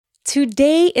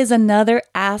Today is another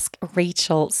Ask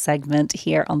Rachel segment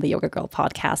here on the Yoga Girl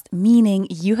podcast, meaning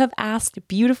you have asked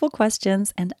beautiful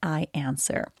questions and I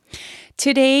answer.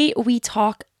 Today, we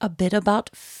talk a bit about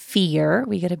fear.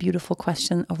 We get a beautiful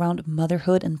question around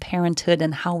motherhood and parenthood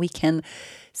and how we can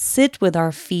sit with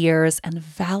our fears and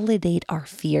validate our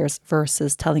fears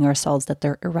versus telling ourselves that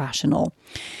they're irrational.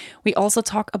 We also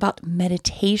talk about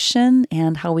meditation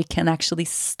and how we can actually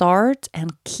start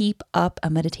and keep up a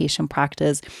meditation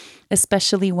practice,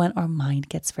 especially when our mind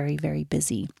gets very, very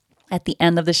busy. At the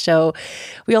end of the show,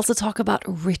 we also talk about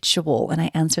ritual, and I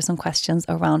answer some questions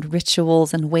around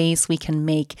rituals and ways we can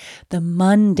make the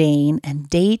mundane and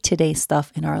day-to-day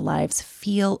stuff in our lives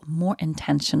feel more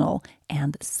intentional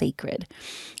and sacred.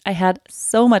 I had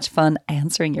so much fun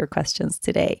answering your questions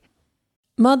today.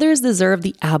 Mothers deserve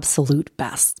the absolute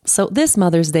best. So this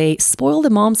Mother's Day, spoil the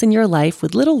moms in your life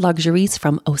with little luxuries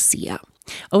from Osea.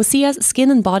 Osea's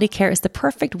skin and body care is the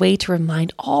perfect way to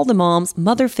remind all the moms,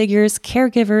 mother figures,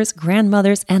 caregivers,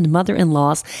 grandmothers, and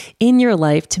mother-in-laws in your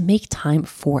life to make time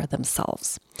for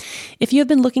themselves. If you have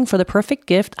been looking for the perfect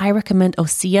gift, I recommend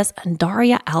Osea's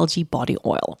Undaria Algae Body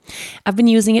Oil. I've been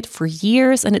using it for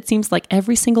years, and it seems like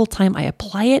every single time I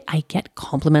apply it, I get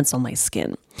compliments on my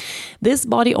skin. This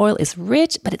body oil is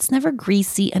rich, but it's never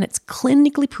greasy, and it's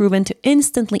clinically proven to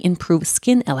instantly improve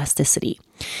skin elasticity.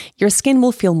 Your skin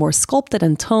will feel more sculpted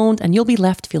and toned, and you'll be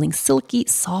left feeling silky,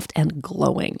 soft, and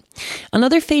glowing.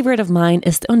 Another favorite of mine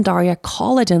is the Undaria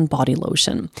Collagen Body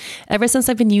Lotion. Ever since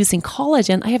I've been using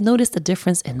collagen, I have noticed a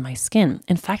difference in my skin.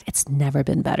 In fact, it's never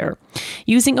been better.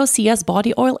 Using Osea's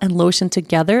body oil and lotion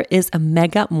together is a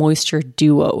mega moisture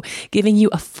duo, giving you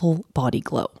a full body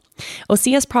glow.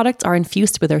 Osea's products are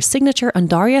infused with their signature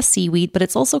Undaria seaweed, but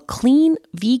it's also clean,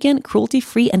 vegan,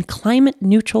 cruelty-free, and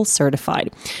climate-neutral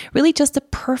certified. Really just a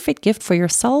perfect gift for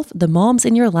yourself, the moms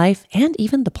in your life, and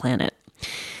even the planet.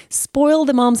 Spoil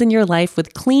the moms in your life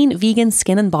with clean, vegan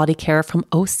skin and body care from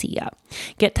Osea.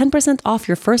 Get 10% off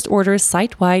your first orders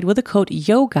site-wide with the code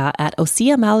YOGA at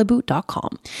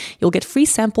oseamalibu.com. You'll get free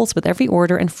samples with every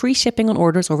order and free shipping on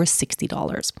orders over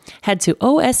 $60. Head to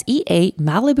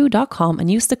oseamalibu.com and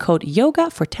use the code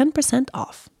YOGA for 10%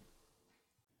 off.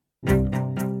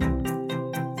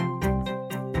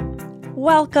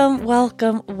 Welcome,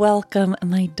 welcome, welcome,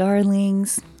 my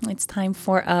darlings. It's time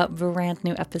for a brand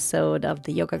new episode of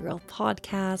the Yoga Girl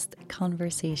podcast,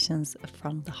 Conversations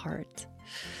from the Heart.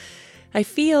 I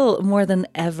feel more than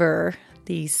ever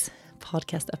these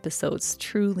podcast episodes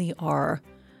truly are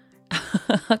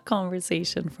a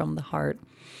conversation from the heart.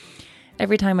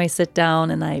 Every time I sit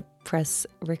down and I press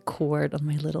record on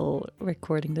my little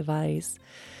recording device,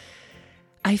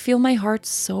 I feel my heart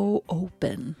so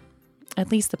open. At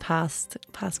least the past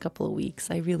couple of weeks,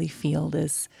 I really feel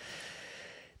this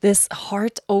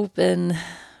heart open,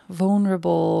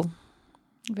 vulnerable,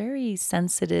 very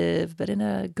sensitive, but in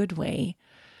a good way.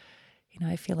 You know,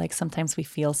 I feel like sometimes we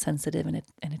feel sensitive and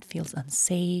it feels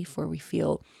unsafe, or we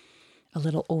feel a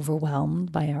little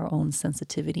overwhelmed by our own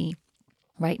sensitivity.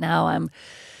 Right now, I'm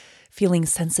feeling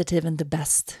sensitive in the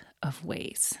best of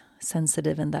ways.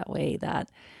 Sensitive in that way that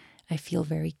I feel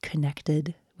very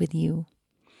connected with you,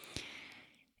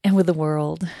 and with the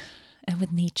world, and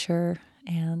with nature,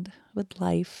 and with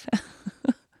life.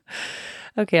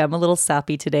 Okay, I'm a little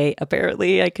sappy today.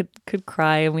 Apparently, I could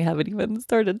cry, and we haven't even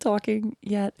started talking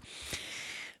yet.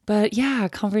 But yeah,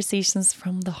 conversations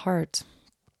from the heart.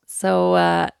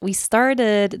 So we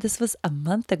started, this was a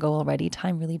month ago already.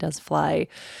 Time really does fly.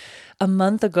 A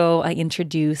month ago, I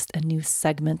introduced a new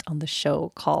segment on the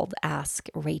show called Ask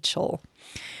Rachel.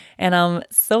 And I'm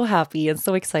so happy and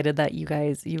so excited that you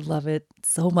love it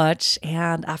so much.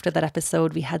 And after that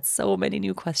episode, we had so many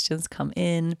new questions come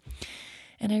in.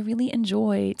 And I really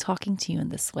enjoy talking to you in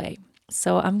this way.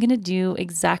 So I'm going to do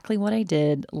exactly what I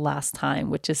did last time,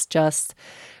 which is just,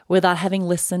 without having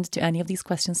listened to any of these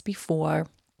questions before,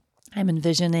 I'm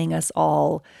envisioning us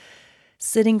all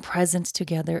sitting present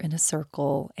together in a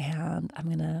circle. And I'm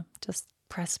going to just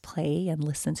press play and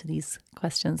listen to these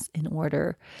questions in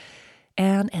order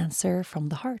and answer from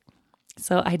the heart.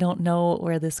 So I don't know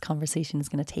where this conversation is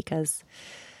going to take us.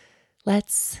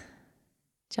 Let's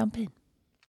jump in.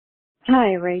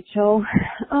 Hi, Rachel.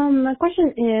 My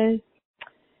question is,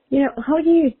 how do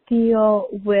you deal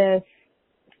with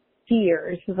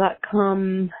fears that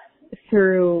come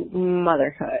through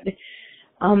motherhood?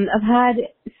 I've had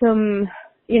some,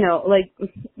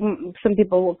 some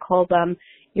people will call them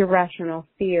irrational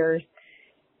fears.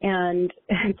 And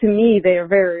to me, they are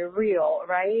very real,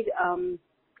 right?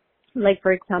 Like,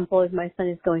 for example, if my son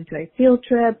is going to a field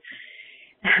trip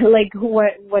like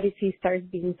what if he starts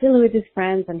being silly with his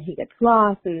friends and he gets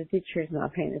lost and the teacher is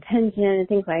not paying attention and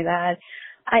things like that.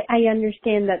 I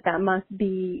understand that must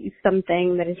be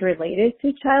something that is related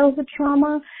to childhood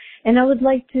trauma, and I would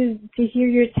like to hear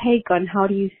your take on how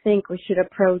do you think we should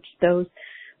approach those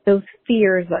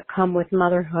fears that come with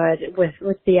motherhood,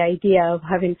 with the idea of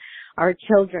having our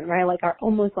children, right? Like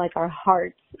almost like our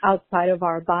hearts outside of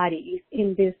our bodies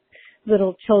in these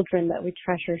little children that we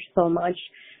treasure so much.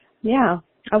 Yeah,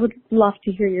 I would love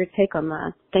to hear your take on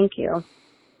that. Thank you.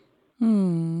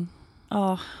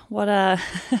 Oh, what a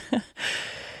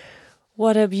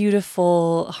what a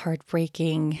beautiful,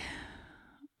 heartbreaking,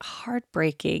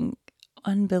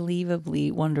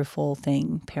 unbelievably wonderful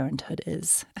thing parenthood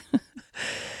is.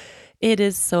 It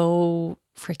is so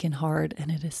freaking hard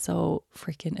and it is so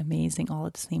freaking amazing all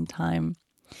at the same time.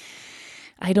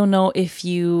 I don't know if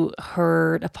you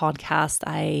heard a podcast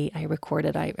I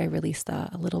recorded, I released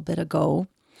a little bit ago.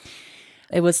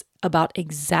 It was about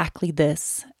exactly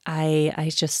this.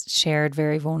 I just shared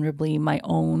very vulnerably my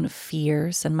own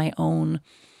fears and my own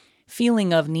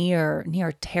feeling of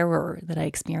near terror that I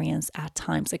experience at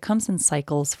times. It comes in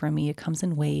cycles for me. It comes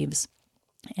in waves.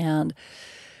 And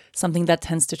something that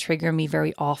tends to trigger me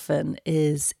very often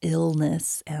is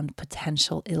illness and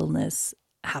potential illness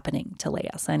happening to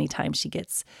Leia. So anytime she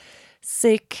gets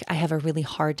sick, I have a really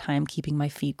hard time keeping my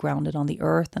feet grounded on the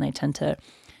earth, and I tend to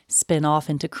spin off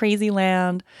into crazy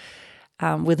land.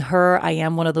 With her, I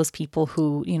am one of those people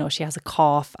who, she has a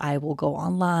cough, I will go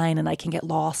online and I can get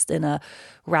lost in a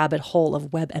rabbit hole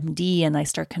of WebMD, and I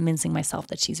start convincing myself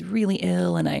that she's really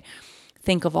ill, and I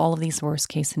think of all of these worst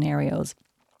case scenarios.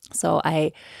 So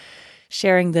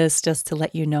sharing this just to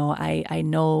let you know, I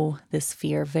know this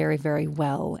fear very, very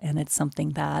well, and it's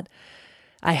something that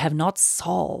I have not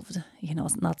solved.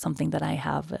 It's not something that I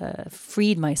have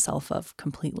freed myself of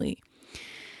completely.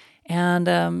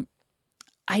 And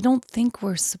I don't think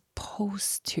we're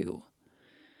supposed to.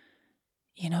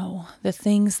 The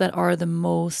things that are the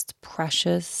most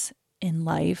precious in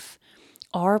life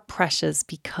are precious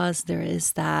because there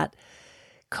is that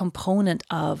component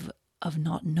of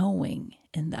not knowing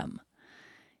in them.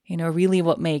 Really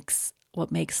what makes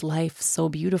life so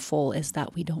beautiful is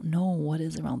that we don't know what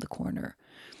is around the corner,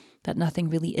 that nothing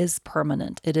really is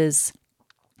permanent. It is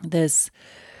this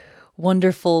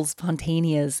wonderful,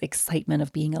 spontaneous excitement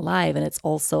of being alive, and it's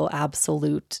also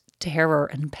absolute terror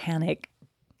and panic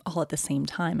all at the same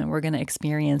time. And we're going to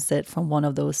experience it from one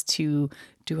of those two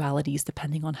dualities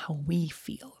depending on how we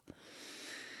feel.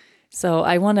 So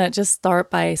I want to just start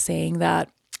by saying that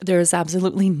there's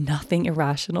absolutely nothing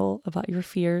irrational about your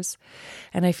fears.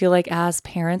 And I feel like as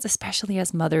parents, especially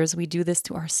as mothers, we do this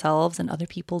to ourselves and other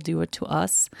people do it to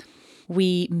us.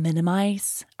 We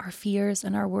minimize our fears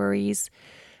and our worries.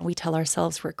 We tell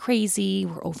ourselves we're crazy,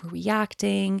 we're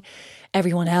overreacting.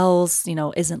 Everyone else,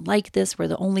 isn't like this. We're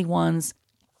the only ones.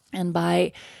 And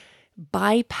by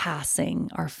bypassing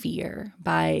our fear,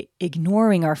 by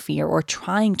ignoring our fear or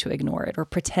trying to ignore it or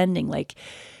pretending like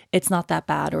it's not that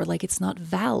bad or like it's not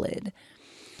valid,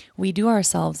 we do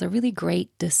ourselves a really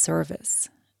great disservice,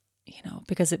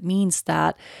 because it means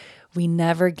that we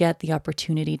never get the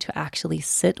opportunity to actually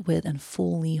sit with and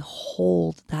fully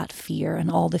hold that fear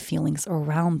and all the feelings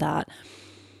around that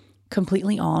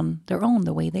completely on their own,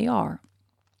 the way they are.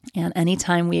 And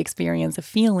anytime we experience a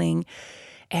feeling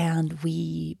and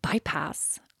we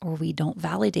bypass or we don't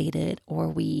validate it or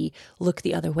we look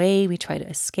the other way, we try to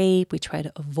escape, we try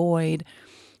to avoid,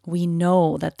 we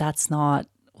know that that's not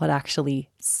what actually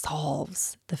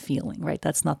solves the feeling, right?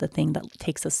 That's not the thing that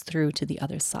takes us through to the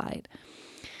other side.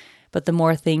 But the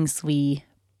more things we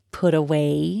put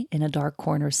away in a dark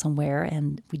corner somewhere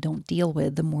and we don't deal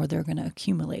with, the more they're going to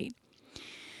accumulate.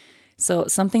 So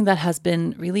something that has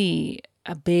been really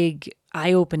a big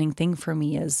eye-opening thing for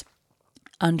me is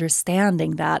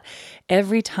understanding that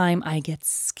every time I get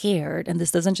scared, and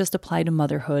this doesn't just apply to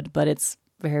motherhood, but it's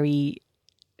very,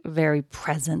 very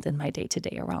present in my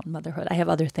day-to-day around motherhood. I have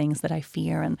other things that I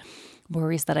fear and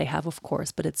worries that I have, of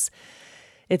course, but it's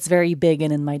very big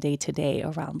and in my day-to-day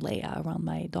around Leia, around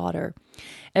my daughter.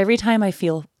 Every time I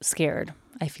feel scared,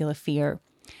 I feel a fear,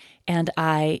 and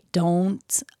I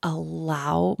don't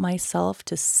allow myself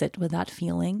to sit with that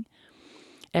feeling.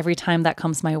 Every time that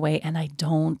comes my way and I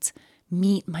don't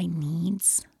meet my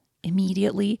needs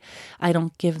immediately, I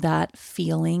don't give that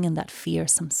feeling and that fear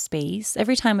some space.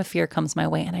 Every time a fear comes my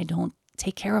way and I don't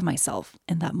take care of myself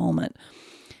in that moment,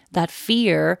 that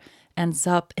fear ends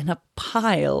up in a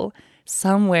pile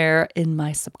somewhere in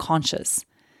my subconscious,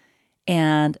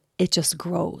 and it just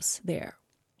grows there.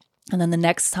 And then the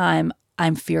next time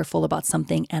I'm fearful about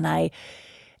something and I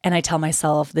And I tell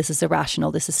myself, this is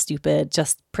irrational, this is stupid,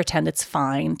 just pretend it's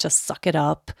fine, just suck it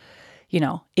up,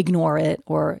 ignore it.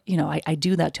 Or, I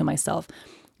do that to myself.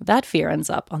 That fear ends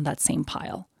up on that same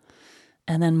pile.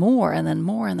 And then more, and then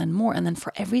more, and then more. And then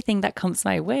for everything that comes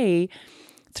my way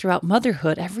throughout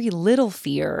motherhood, every little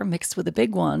fear mixed with the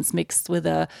big ones, mixed with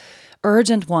the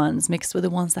urgent ones, mixed with the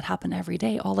ones that happen every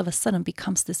day, all of a sudden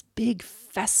becomes this big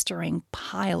festering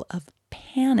pile of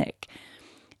panic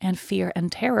and fear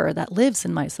and terror that lives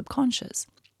in my subconscious.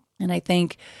 And I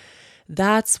think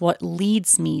that's what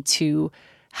leads me to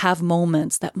have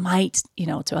moments that might,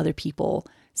 to other people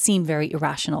seem very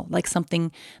irrational, like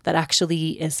something that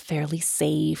actually is fairly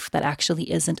safe, that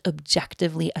actually isn't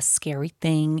objectively a scary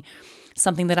thing,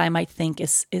 something that I might think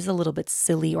is a little bit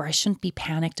silly, or I shouldn't be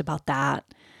panicked about that.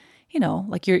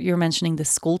 Like you're mentioning the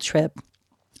school trip.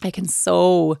 I can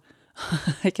so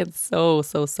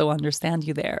understand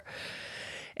you there.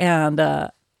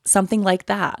 And something like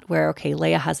that, where, okay,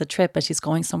 Leia has a trip, but she's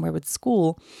going somewhere with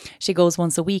school. She goes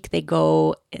once a week. They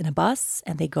go in a bus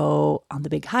and they go on the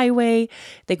big highway.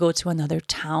 They go to another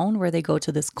town where they go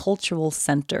to this cultural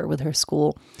center with her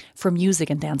school for music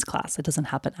and dance class. It doesn't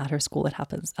happen at her school. It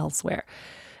happens elsewhere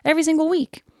every single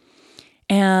week.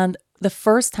 And the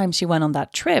first time she went on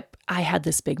that trip, I had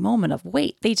this big moment of,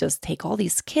 wait, they just take all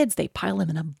these kids, they pile them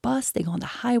in a bus, they go on the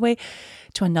highway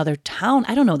to another town.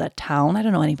 I don't know that town. I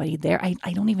don't know anybody there. I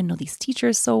don't even know these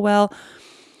teachers so well.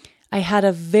 I had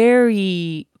a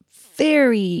very,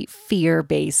 very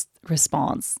fear-based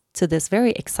response to this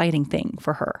very exciting thing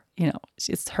for her.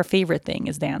 It's her favorite thing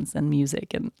is dance and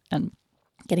music and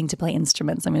getting to play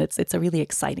instruments. I mean, it's a really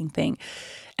exciting thing.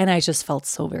 And I just felt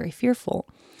so very fearful.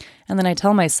 And then I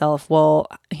tell myself, well,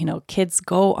 kids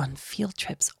go on field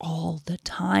trips all the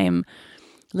time.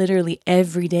 Literally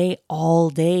every day, all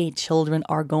day, children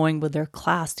are going with their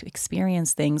class to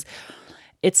experience things.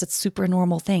 It's a super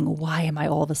normal thing. Why am I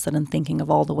all of a sudden thinking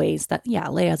of all the ways that,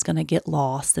 Leia's going to get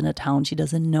lost in a town she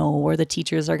doesn't know, or the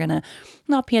teachers are going to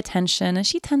not pay attention and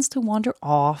she tends to wander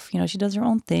off. She does her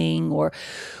own thing. Or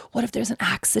what if there's an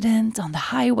accident on the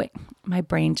highway? My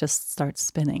brain just starts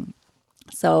spinning.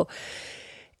 So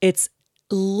it's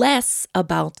less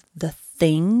about the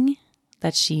thing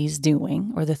that she's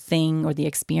doing, or the thing or the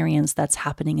experience that's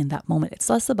happening in that moment. It's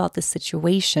less about the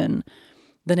situation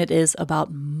than it is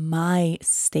about my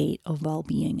state of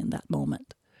well-being in that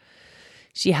moment.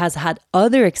 She has had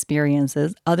other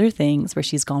experiences, other things where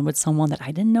she's gone with someone that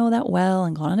I didn't know that well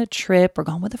and gone on a trip or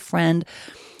gone with a friend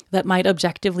that might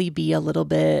objectively be a little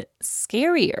bit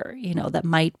scarier, that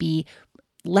might be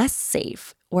less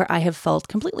safe, where I have felt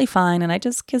completely fine and I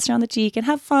just kiss her on the cheek and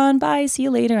have fun, bye, see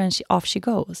you later, and off she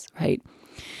goes, right?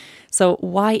 So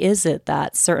why is it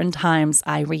that certain times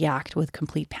I react with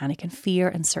complete panic and fear,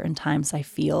 and certain times I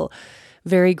feel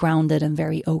very grounded and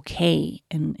very okay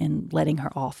in letting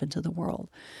her off into the world?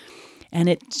 And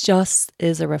it just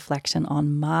is a reflection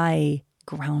on my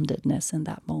groundedness in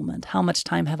that moment. How much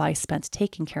time have I spent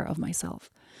taking care of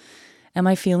myself? Am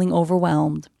I feeling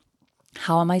overwhelmed?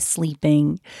 How am I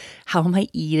sleeping? How am I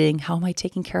eating? How am I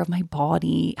taking care of my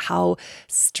body? How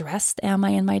stressed am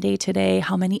I in my day to day?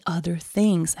 How many other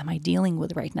things am I dealing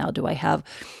with right now? Do I have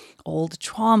old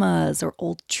traumas or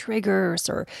old triggers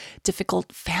or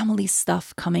difficult family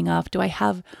stuff coming up? Do I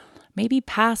have maybe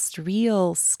past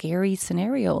real scary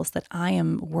scenarios that I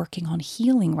am working on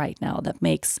healing right now that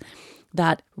makes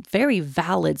that very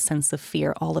valid sense of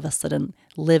fear all of a sudden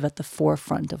live at the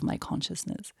forefront of my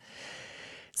consciousness?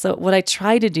 So what I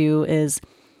try to do is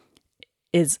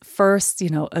first,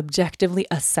 objectively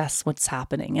assess what's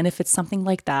happening. And if it's something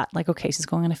like that, like, okay, she's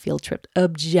going on a field trip,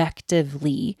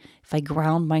 objectively, if I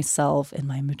ground myself in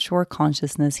my mature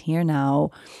consciousness here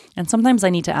now, and sometimes I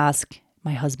need to ask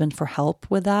my husband for help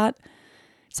with that.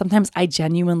 Sometimes I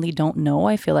genuinely don't know.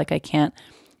 I feel like I can't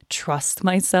trust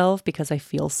myself because I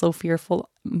feel so fearful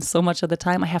so much of the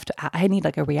time. I need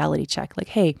like a reality check. Like,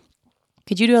 hey,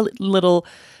 could you do a little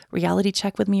reality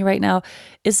check with me right now?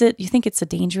 You think it's a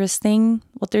dangerous thing,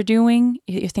 what they're doing?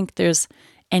 You think there's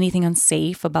anything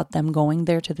unsafe about them going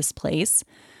there to this place?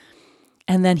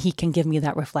 And then he can give me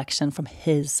that reflection from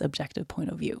his objective point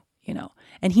of view,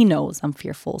 and he knows I'm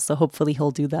fearful. So hopefully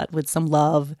he'll do that with some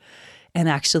love and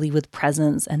actually with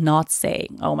presence, and not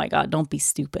saying, oh my God, don't be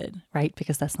stupid, right?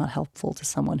 Because that's not helpful to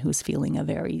someone who's feeling a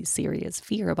very serious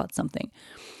fear about something.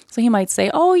 So he might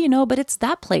say, oh, but it's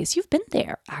that place. You've been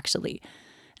there, actually.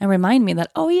 And remind me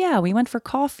that, oh yeah, we went for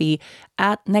coffee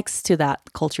next to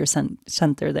that culture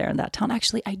center there in that town.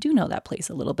 Actually, I do know that place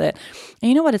a little bit. And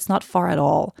you know what? It's not far at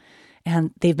all.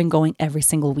 And they've been going every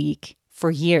single week for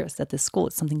years at this school.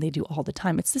 It's something they do all the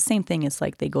time. It's the same thing as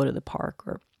like they go to the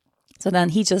park. So then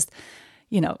he just,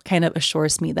 kind of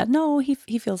assures me that no, he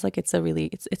feels like it's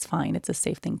fine. It's a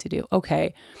safe thing to do.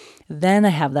 Okay. Then I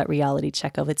have that reality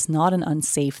check of it's not an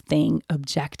unsafe thing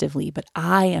objectively, but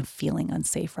I am feeling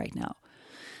unsafe right now.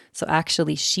 So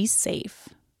actually she's safe.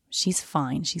 She's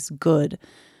fine. She's good,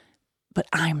 but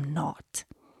I'm not.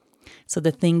 So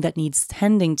the thing that needs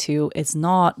tending to is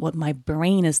not what my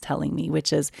brain is telling me,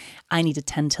 which is I need to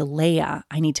tend to Leia.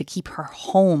 I need to keep her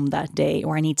home that day,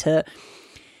 or I need to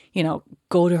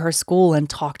go to her school and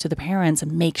talk to the parents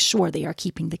and make sure they are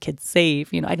keeping the kids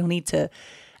safe. I don't need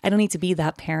to be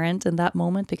that parent in that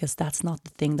moment, because that's not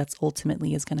the thing that's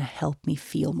ultimately is going to help me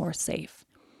feel more safe,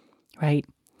 right?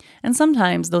 And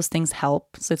sometimes those things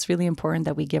help. So it's really important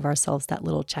that we give ourselves that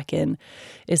little check-in.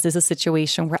 Is this a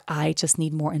situation where I just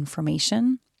need more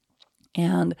information?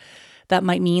 And that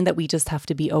might mean that we just have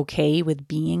to be okay with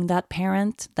being that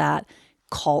parent that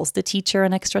calls the teacher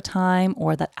an extra time,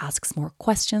 or that asks more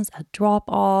questions at drop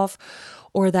off,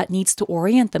 or that needs to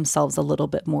orient themselves a little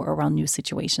bit more around new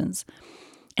situations.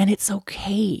 And it's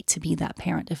okay to be that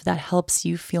parent if that helps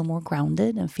you feel more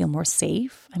grounded and feel more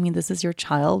safe. I mean, this is your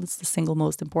child. It's the single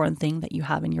most important thing that you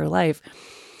have in your life.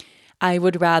 I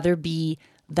would rather be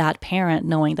that parent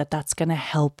knowing that that's going to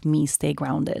help me stay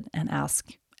grounded and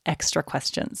ask extra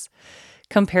questions,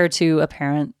 compared to a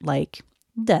parent like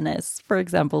Dennis, for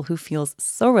example, who feels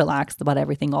so relaxed about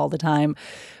everything all the time,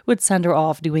 would send her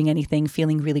off doing anything,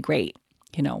 feeling really great,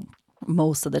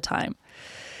 most of the time.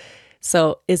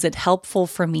 So is it helpful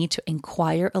for me to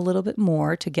inquire a little bit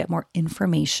more to get more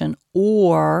information,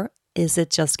 or is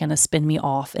it just going to spin me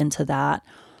off into that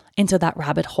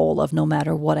rabbit hole of no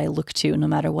matter what I look to, no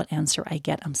matter what answer I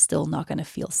get, I'm still not going to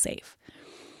feel safe?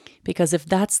 Because if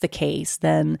that's the case,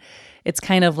 then it's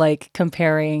kind of like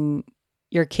comparing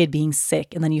your kid being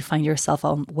sick, and then you find yourself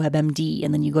on WebMD,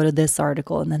 and then you go to this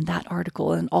article and then that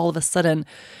article, and all of a sudden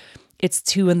it's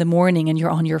 2 a.m. and you're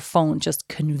on your phone just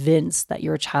convinced that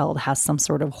your child has some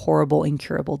sort of horrible,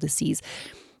 incurable disease.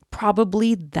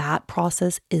 Probably that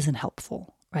process isn't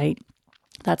helpful, right?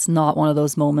 That's not one of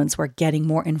those moments where getting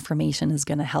more information is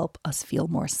going to help us feel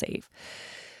more safe.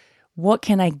 What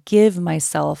can I give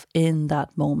myself in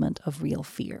that moment of real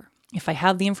fear? If I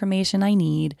have the information I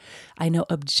need, I know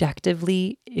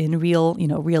objectively,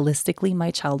 realistically, my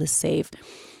child is safe.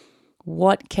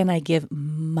 What can I give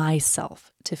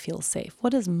myself to feel safe? What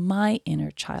does my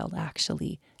inner child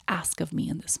actually ask of me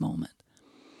in this moment?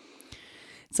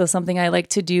 So something I like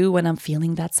to do when I'm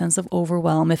feeling that sense of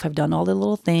overwhelm, if I've done all the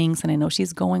little things and I know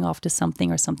she's going off to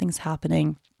something or something's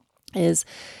happening, is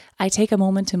I take a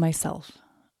moment to myself.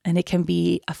 And it can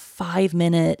be a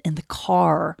 5-minute in the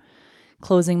car,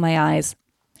 closing my eyes,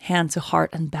 hand to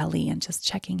heart and belly, and just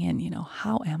checking in,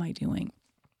 how am I doing?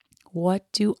 What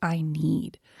do I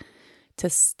need to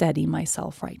steady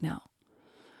myself right now?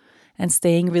 And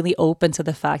staying really open to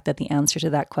the fact that the answer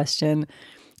to that question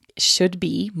should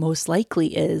be, most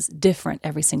likely is, different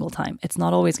every single time. It's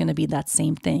not always going to be that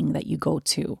same thing that you go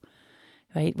to,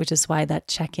 right? Which is why that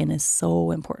check-in is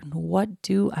so important. What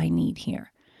do I need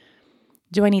here?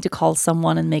 Do I need to call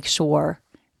someone and make sure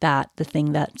that the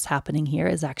thing that's happening here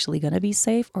is actually going to be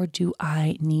safe? Or do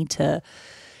I need to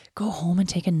go home and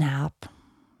take a nap?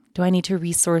 Do I need to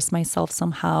resource myself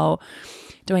somehow?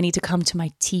 Do I need to come to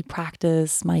my tea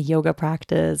practice, my yoga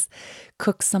practice,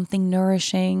 cook something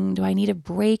nourishing? Do I need a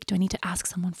break? Do I need to ask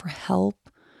someone for help?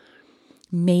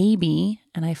 Maybe,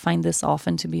 and I find this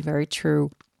often to be very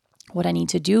true, what I need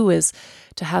to do is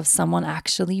to have someone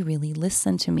actually really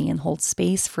listen to me and hold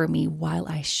space for me while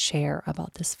I share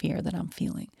about this fear that I'm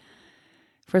feeling.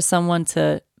 For someone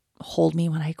to hold me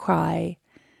when I cry,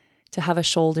 to have a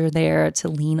shoulder there to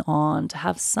lean on, to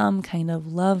have some kind of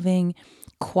loving,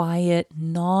 quiet,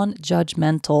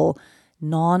 non-judgmental,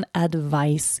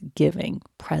 non-advice giving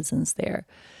presence there,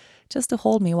 just to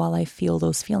hold me while I feel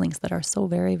those feelings that are so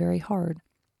very, very hard.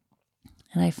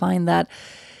 And I find that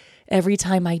every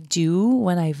time I do,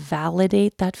 when I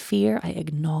validate that fear, I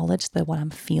acknowledge that what I'm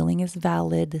feeling is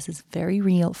valid. This is very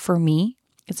real for me.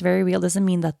 It's very real. Doesn't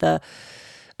mean that the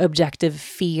objective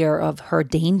fear of her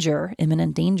danger,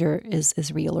 imminent danger,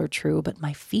 is real or true, but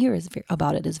my fear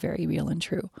about it is very real and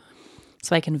true.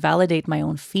 So I can validate my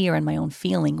own fear and my own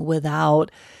feeling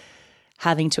without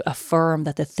having to affirm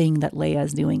that the thing that Leia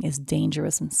is doing is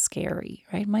dangerous and scary,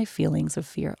 right? My feelings of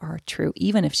fear are true.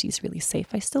 Even if she's really safe,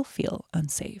 I still feel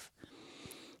unsafe.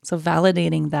 So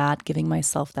validating that, giving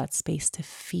myself that space to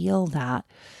feel that,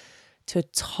 to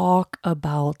talk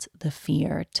about the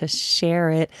fear, to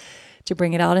share it, to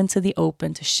bring it out into the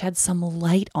open, to shed some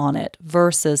light on it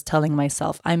versus telling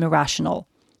myself I'm irrational,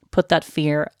 put that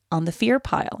fear on the fear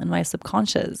pile in my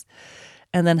subconscious.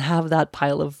 and then have that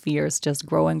pile of fears just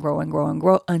grow and grow and grow and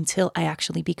grow until I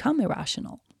actually become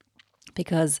irrational.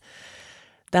 Because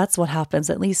that's what happens,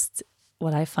 at least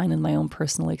what I find in my own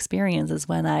personal experience, is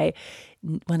when I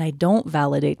don't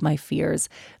validate my fears,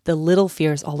 the little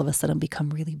fears all of a sudden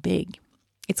become really big.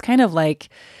 It's kind of like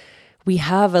we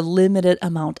have a limited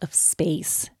amount of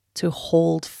space to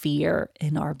hold fear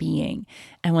in our being.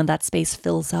 And when that space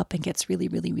fills up and gets really,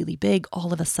 really, really big,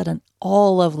 all of a sudden,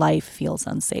 all of life feels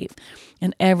unsafe.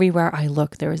 And everywhere I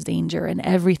look, there is danger, and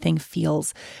everything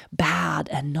feels bad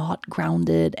and not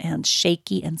grounded and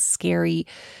shaky and scary.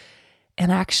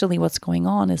 And actually what's going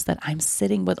on is that I'm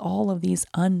sitting with all of these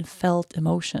unfelt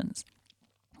emotions,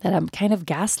 that I'm kind of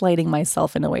gaslighting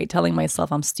myself in a way, telling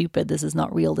myself I'm stupid, this is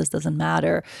not real, this doesn't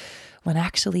matter, when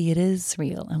actually it is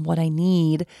real. And what I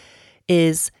need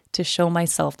is to show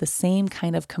myself the same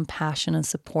kind of compassion and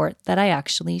support that I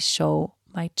actually show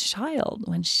my child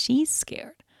when she's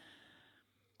scared.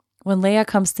 When Leia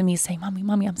comes to me saying,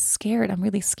 Mommy, I'm scared. I'm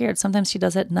really scared. Sometimes she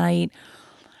does at night.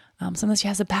 Sometimes she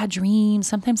has a bad dream.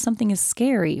 Sometimes something is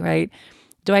scary, right?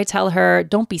 Do I tell her,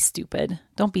 don't be stupid.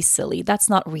 Don't be silly. That's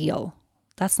not real.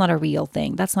 That's not a real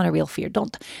thing. That's not a real fear.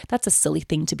 That's a silly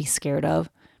thing to be scared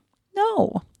of.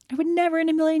 No, I would never in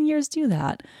a million years do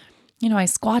that. I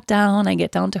squat down, I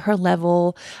get down to her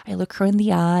level, I look her in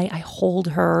the eye, I hold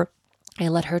her, I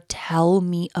let her tell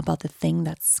me about the thing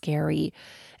that's scary,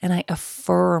 and I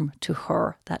affirm to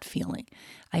her that feeling.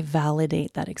 I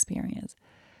validate that experience.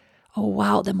 Oh,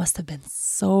 wow, that must have been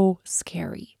so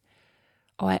scary.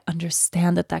 Oh, I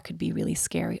understand that could be really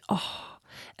scary. Oh,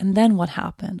 and then what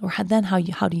happened? Or then how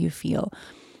do you feel?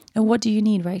 And what do you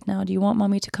need right now? Do you want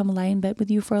Mommy to come lie in bed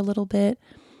with you for a little bit?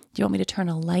 Do you want me to turn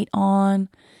a light on?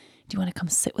 Do you want to come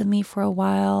sit with me for a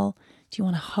while? Do you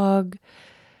want a hug?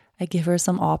 I give her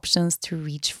some options to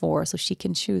reach for so she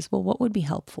can choose, well, what would be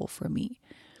helpful for me?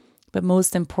 But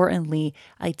most importantly,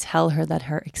 I tell her that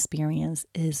her experience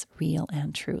is real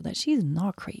and true, that she's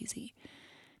not crazy.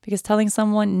 Because telling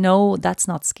someone, no, that's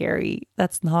not scary,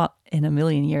 that's not in a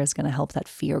million years going to help that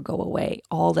fear go away.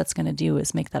 All that's going to do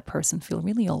is make that person feel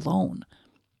really alone.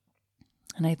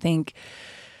 And I think,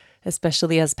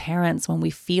 especially as parents, when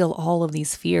we feel all of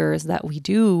these fears that we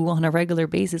do on a regular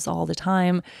basis all the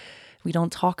time, we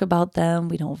don't talk about them,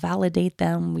 we don't validate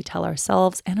them, we tell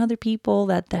ourselves and other people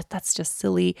that's just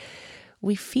silly.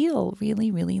 We feel really,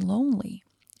 really lonely.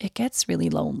 It gets really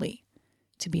lonely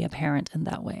to be a parent in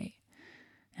that way.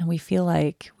 And we feel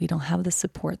like we don't have the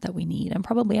support that we need. And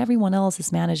probably everyone else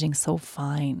is managing so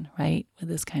fine, right, with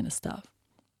this kind of stuff.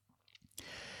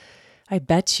 I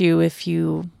bet you if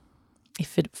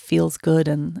it feels good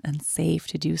and safe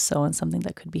to do so, and something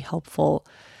that could be helpful,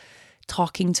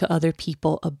 talking to other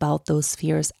people about those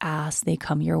fears as they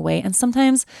come your way. And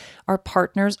sometimes our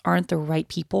partners aren't the right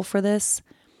people for this.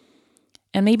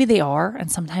 And maybe they are,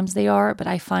 and sometimes they are. But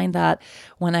I find that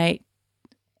when I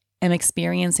am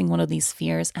experiencing one of these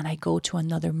fears and I go to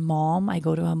another mom, I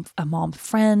go to a mom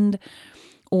friend,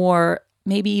 or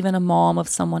maybe even a mom of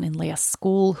someone in Leia's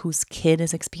school whose kid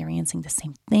is experiencing the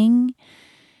same thing,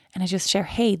 and I just share,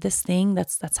 hey, this thing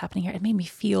that's happening here, it made me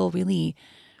feel really,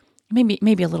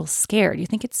 maybe a little scared. You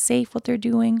think it's safe what they're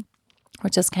doing? Or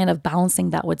just kind of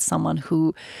balancing that with someone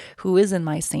who is in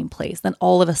my same place. Then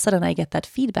all of a sudden I get that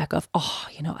feedback of, oh,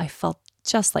 I felt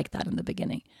just like that in the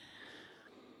beginning.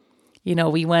 We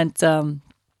went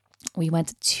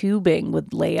tubing with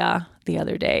Leia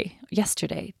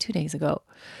yesterday, 2 days ago.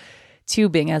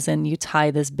 Tubing as in you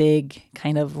tie this big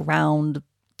kind of round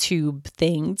tube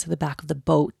thing to the back of the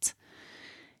boat.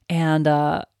 And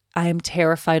I am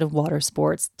terrified of water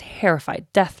sports,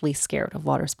 deathly scared of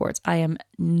water sports. I have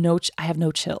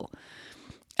no chill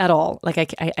at all.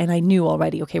 Like I knew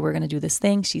already, okay, we're going to do this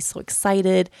thing. She's so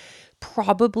excited.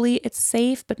 Probably it's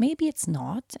safe, but maybe it's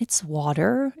not. It's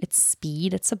water, it's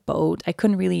speed, it's a boat. I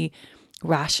couldn't really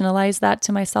rationalize that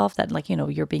to myself that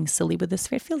you're being silly with this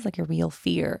fear. It feels like a real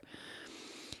fear.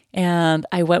 And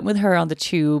I went with her on the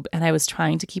tube and I was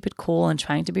trying to keep it cool and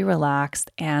trying to be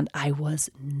relaxed, and I was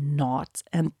not.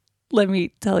 And let me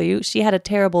tell you, she had a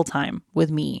terrible time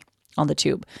with me on the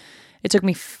tube. It took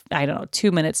me,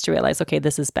 2 minutes to realize, okay,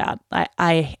 this is bad.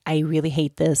 I really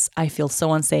hate this. I feel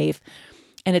so unsafe.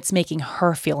 And it's making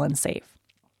her feel unsafe,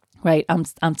 right?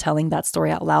 I'm telling that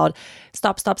story out loud.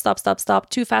 Stop.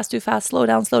 Too fast. Slow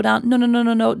down.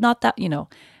 No, not that,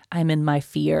 I'm in my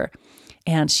fear.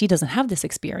 And she doesn't have this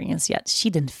experience yet. She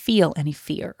didn't feel any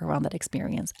fear around that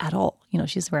experience at all.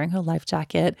 She's wearing her life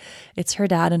jacket. It's her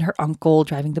dad and her uncle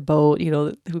driving the boat,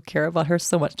 who care about her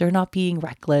so much. They're not being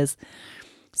reckless.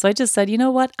 So I just said, you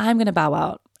know what? I'm going to bow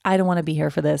out. I don't want to be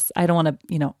here for this. I don't want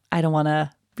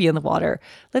to be in the water.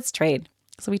 Let's trade.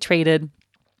 So we traded.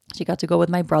 She got to go with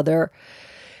my brother.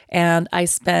 And I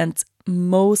spent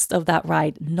most of that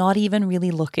ride not even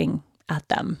really looking at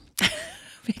them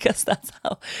because that's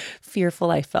how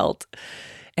fearful I felt.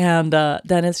 And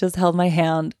Dennis just held my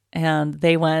hand and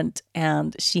they went,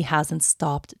 and she hasn't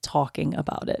stopped talking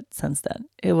about it since then.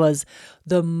 It was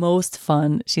the most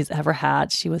fun she's ever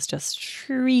had. She was just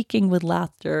shrieking with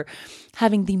laughter,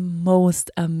 having the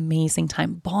most amazing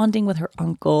time, bonding with her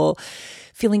uncle,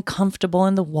 feeling comfortable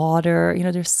in the water. You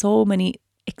know, there's so many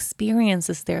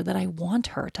experiences there that I want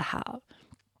her to have.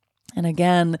 And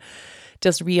again,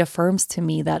 just reaffirms to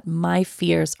me that my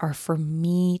fears are for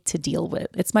me to deal with.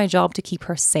 It's my job to keep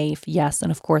her safe, yes.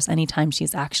 And of course, anytime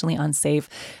she's actually unsafe,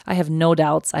 I have no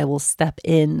doubts I will step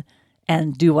in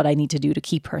and do what I need to do to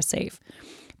keep her safe.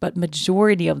 But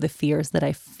majority of the fears that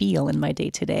I feel in my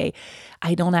day-to-day,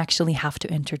 I don't actually have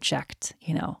to interject.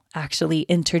 You know, actually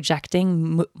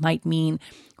interjecting might mean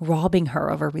robbing her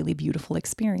of a really beautiful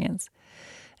experience.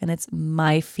 And it's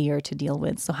my fear to deal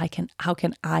with. So how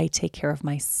can I take care of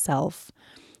myself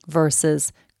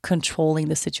versus controlling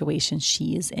the situation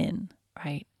she is in,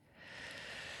 right?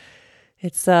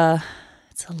 It's a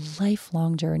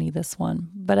lifelong journey, this one.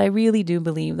 But I really do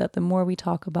believe that the more we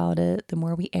talk about it, the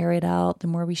more we air it out, the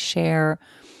more we share,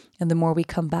 and the more we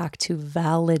come back to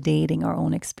validating our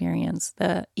own experience,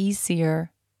 the easier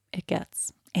it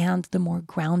gets. And the more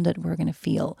grounded we're going to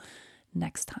feel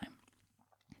next time.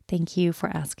 Thank you for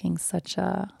asking such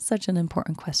an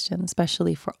important question,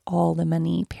 especially for all the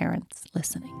many parents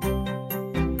listening.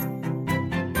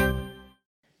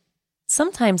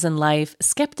 Sometimes in life,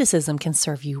 skepticism can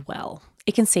serve you well.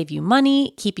 It can save you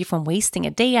money, keep you from wasting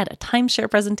a day at a timeshare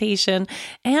presentation,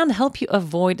 and help you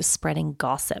avoid spreading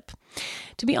gossip.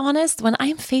 To be honest, when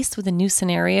I'm faced with a new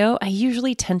scenario, I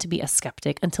usually tend to be a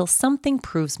skeptic until something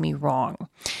proves me wrong.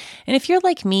 And if you're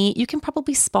like me, you can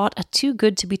probably spot a too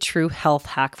good to be true health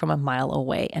hack from a mile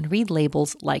away and read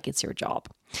labels like it's your job.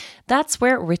 That's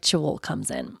where Ritual comes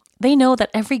in. They know that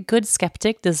every good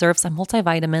skeptic deserves a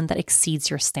multivitamin that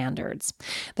exceeds your standards.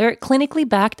 Their clinically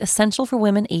backed Essential for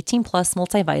Women 18 Plus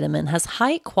multivitamin has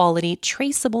high quality,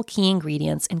 traceable key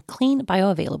ingredients in clean,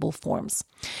 bioavailable forms.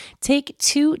 Take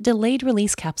 2 delayed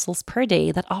release capsules per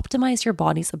day that optimize your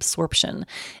body's absorption,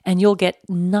 and you'll get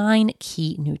 9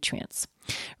 key nutrients.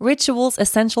 Ritual's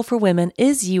Essential for Women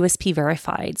is USP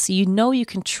verified, so you know you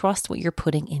can trust what you're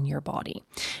putting in your body.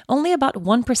 Only about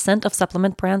 1% of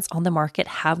supplement brands on the market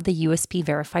have the USP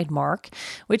verified mark,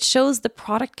 which shows the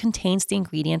product contains the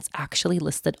ingredients actually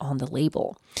listed on the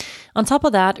label. On top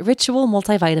of that, Ritual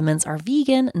multivitamins are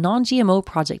vegan, non-GMO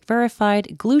project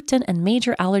verified, gluten and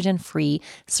major allergen free,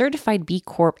 certified B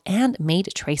Corp, and made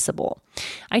traceable.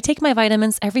 I take my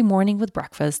vitamins every morning with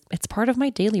breakfast. It's part of my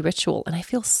daily ritual, and I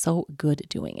feel so good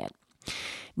doing it.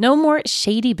 No more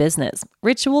shady business.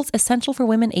 Ritual's Essential for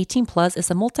Women 18 Plus is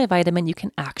a multivitamin you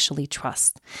can actually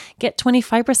trust. Get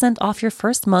 25% off your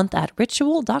first month at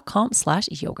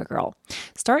ritual.com/yogagirl.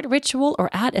 Start Ritual or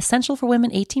add Essential for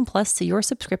Women 18 Plus to your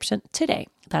subscription today.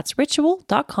 That's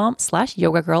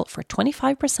ritual.com/yogagirl for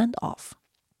 25% off.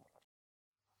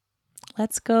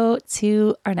 Let's go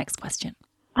to our next question.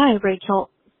 Hi, Rachel.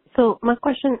 So my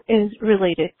question is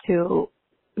related to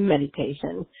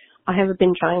meditation. I have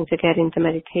been trying to get into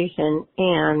meditation,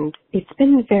 and it's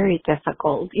been very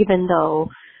difficult, even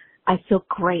though I feel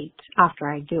great after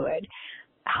I do it.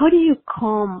 How do you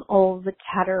calm all the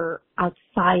chatter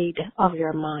outside of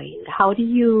your mind? How do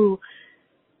you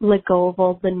let go of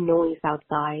all the noise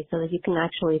outside so that you can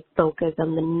actually focus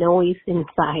on the noise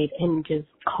inside and just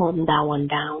calm that one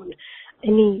down?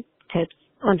 Any tips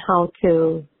on how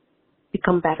to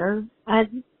become better at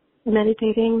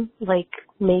meditating? Like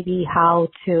maybe how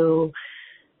to,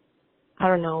 I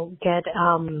don't know, get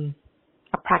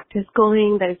a practice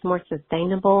going that is more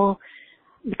sustainable?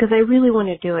 Because I really want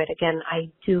to do it. Again,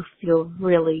 I do feel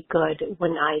really good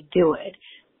when I do it,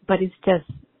 but it's just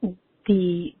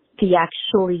the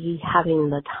actually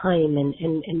having the time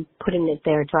and putting it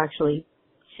there to actually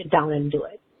sit down and do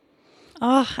it.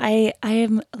 Oh, I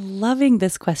am loving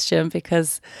this question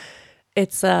because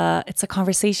it's a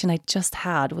conversation I just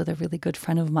had with a really good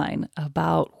friend of mine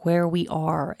about where we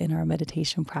are in our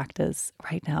meditation practice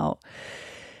right now.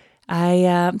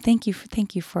 I thank you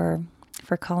for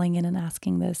calling in and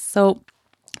asking this. So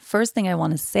first thing I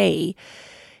want to say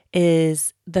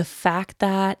is the fact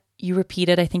that you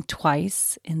repeated, I think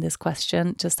twice in this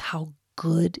question, just how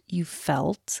good you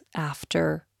felt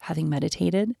after having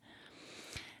meditated.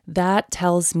 That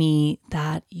tells me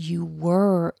that you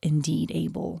were indeed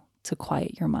able to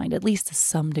quiet your mind, at least to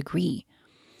some degree.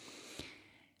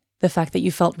 The fact that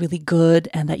you felt really good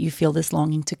and that you feel this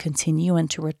longing to continue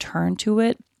and to return to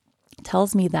it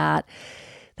tells me that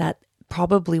that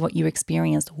probably what you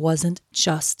experienced wasn't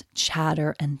just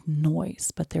chatter and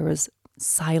noise, but there was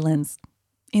silence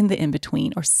in the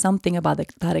in-between, or something about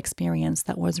that experience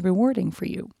that was rewarding for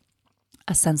you.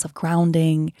 A sense of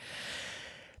grounding,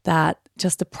 that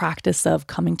just the practice of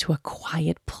coming to a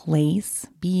quiet place,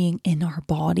 being in our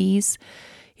bodies.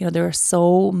 There are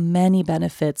so many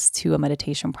benefits to a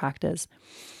meditation practice.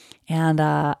 And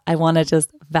I want to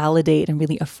just validate and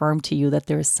really affirm to you that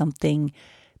there is something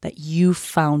that you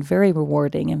found very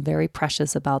rewarding and very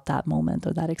precious about that moment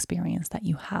or that experience that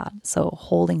you had. So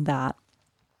holding that.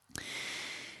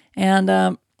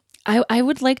 And I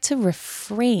would like to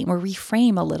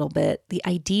reframe a little bit the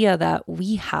idea that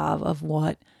we have of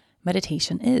what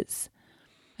meditation is.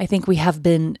 I think we have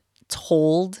been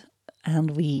told,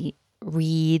 and we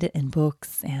read in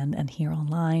books and hear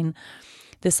online,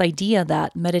 this idea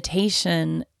that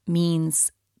meditation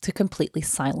means to completely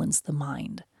silence the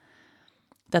mind.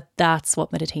 That's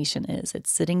what meditation is.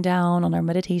 It's sitting down on our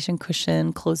meditation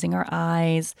cushion, closing our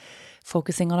eyes,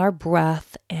 focusing on our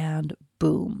breath, and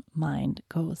boom, mind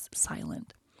goes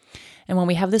silent. And when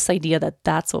we have this idea that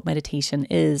that's what meditation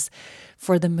is,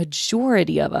 for the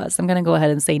majority of us, I'm going to go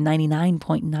ahead and say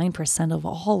 99.9% of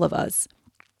all of us,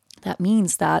 that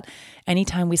means that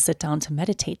anytime we sit down to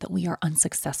meditate, that we are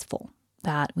unsuccessful,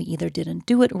 that we either didn't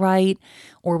do it right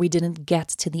or we didn't get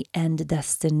to the end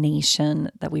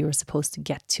destination that we were supposed to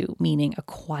get to, meaning a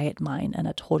quiet mind and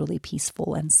a totally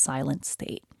peaceful and silent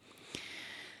state.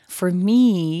 For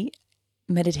me,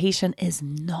 meditation is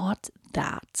not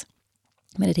that.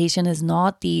 Meditation is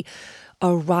not the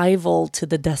arrival to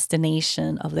the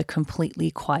destination of the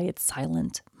completely quiet,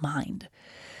 silent mind.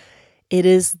 It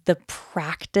is the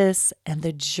practice and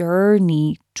the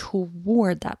journey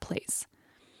toward that place.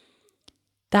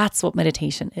 That's what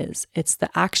meditation is. It's the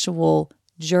actual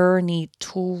journey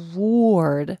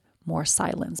toward more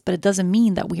silence. But it doesn't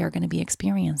mean that we are going to be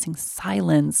experiencing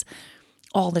silence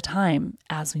all the time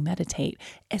as we meditate,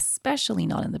 especially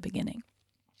not in the beginning.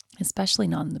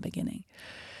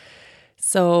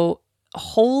 So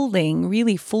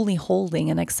really fully holding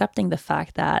and accepting the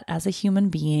fact that as a human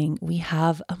being, we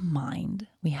have a mind,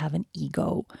 we have an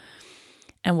ego.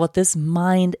 And what this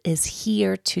mind is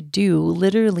here to do,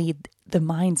 literally the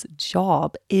mind's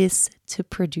job is to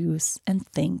produce and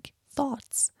think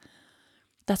thoughts.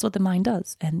 That's what the mind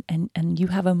does. And you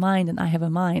have a mind and I have a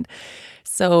mind.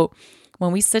 So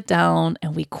when we sit down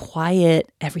and we quiet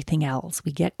everything else,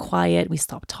 we get quiet, we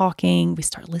stop talking, we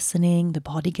start listening, the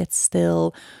body gets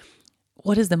still.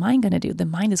 What is the mind going to do? The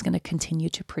mind is going to continue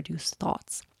to produce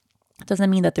thoughts. It doesn't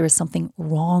mean that there is something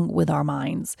wrong with our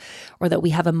minds or that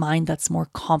we have a mind that's more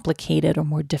complicated or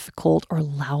more difficult or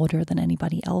louder than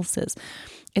anybody else's.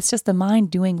 It's just the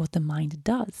mind doing what the mind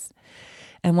does.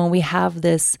 And when we have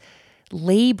this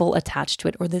label attached to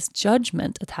it or this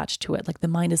judgment attached to it, like the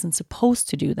mind isn't supposed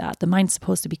to do that. The mind's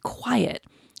supposed to be quiet.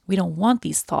 We don't want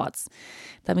these thoughts.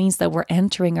 That means that we're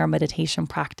entering our meditation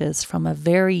practice from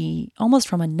almost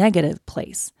from a negative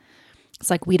place. It's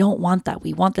like we don't want that.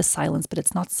 We want this silence, but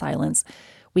it's not silence.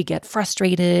 We get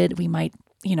frustrated. We might,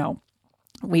 we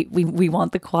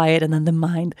want the quiet, and then the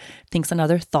mind thinks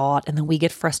another thought, and then we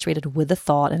get frustrated with the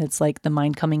thought, and it's like the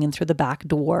mind coming in through the back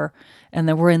door, and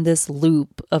then we're in this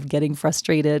loop of getting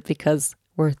frustrated because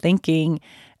we're thinking,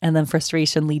 and then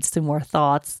frustration leads to more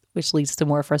thoughts, which leads to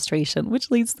more frustration, which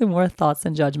leads to more thoughts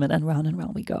and judgment, and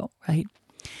round we go, right?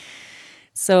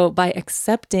 So by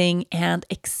accepting and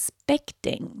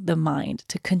expecting the mind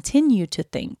to continue to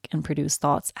think and produce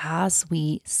thoughts as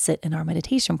we sit in our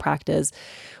meditation practice,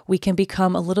 we can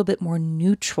become a little bit more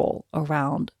neutral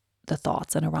around the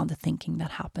thoughts and around the thinking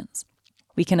that happens.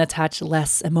 We can attach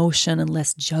less emotion and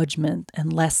less judgment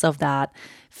and less of that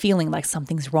feeling like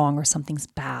something's wrong or something's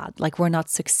bad, like we're not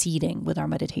succeeding with our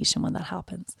meditation when that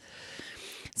happens.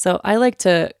 So I like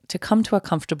to come to a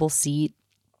comfortable seat,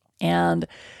 and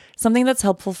something that's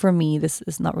helpful for me, this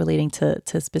is not relating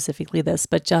to specifically this,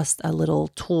 but just a little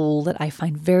tool that I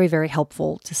find very, very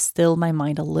helpful to still my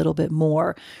mind a little bit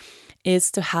more,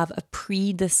 is to have a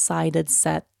pre-decided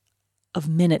set of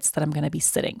minutes that I'm going to be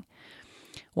sitting.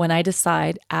 When I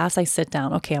decide as I sit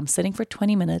down, okay, I'm sitting for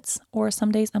 20 minutes, or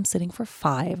some days I'm sitting for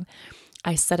 5,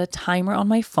 I set a timer on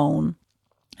my phone,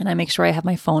 and I make sure I have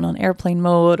my phone on airplane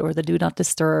mode or the do not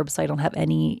disturb so I don't have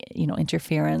any,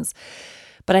 interference.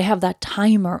 But I have that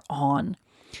timer on.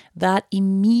 That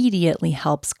immediately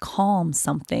helps calm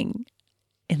something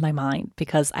in my mind,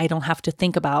 because I don't have to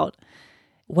think about,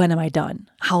 when am I done?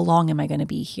 How long am I going to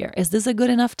be here? Is this a good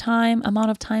enough amount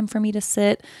of time for me to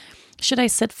sit? Should I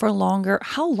sit for longer?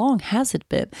 How long has it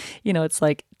been? It's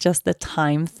like just the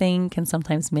time thing can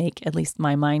sometimes make at least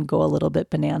my mind go a little bit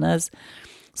bananas.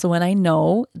 So when I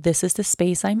know this is the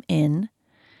space I'm in,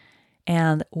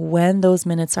 and when those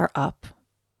minutes are up,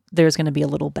 there's going to be a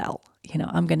little bell.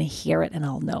 I'm going to hear it and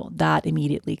I'll know. That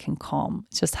immediately can calm.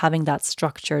 It's just having that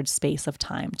structured space of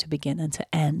time to begin and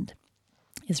to end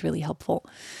is really helpful.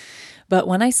 But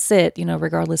when I sit,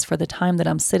 regardless for the time that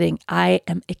I'm sitting, I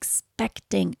am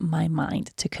expecting my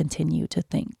mind to continue to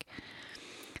think.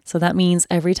 So that means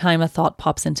every time a thought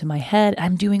pops into my head,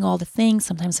 I'm doing all the things.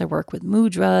 Sometimes I work with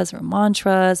mudras or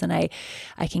mantras, and I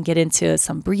can get into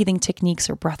some breathing techniques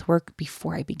or breath work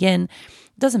before I begin.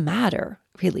 It doesn't matter,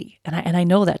 really. And I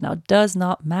know that now. It does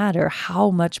not matter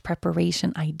how much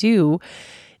preparation I do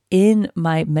in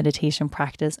my meditation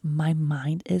practice. My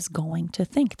mind is going to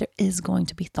think. There is going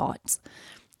to be thoughts.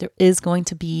 There is going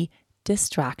to be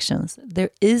distractions. There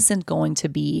isn't going to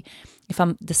be, if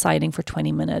I'm deciding for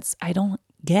 20 minutes, I don't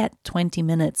get 20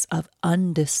 minutes of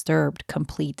undisturbed,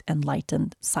 complete,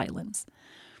 enlightened silence.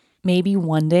 Maybe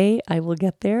one day I will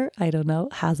get there. I don't know.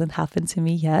 Hasn't happened to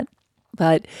me yet.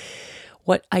 But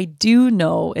what I do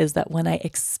know is that when I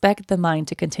expect the mind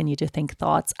to continue to think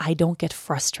thoughts, I don't get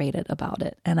frustrated about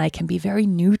it. And I can be very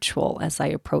neutral as I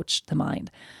approach the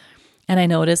mind. And I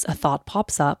notice a thought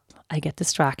pops up. I get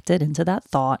distracted into that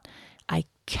thought. I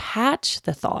catch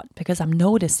the thought because I'm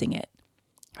noticing it,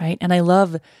 right? And I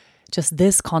love just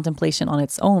this contemplation on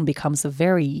its own becomes a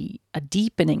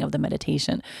deepening of the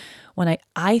meditation. When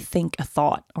I think a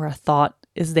thought or a thought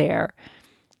is there,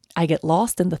 I get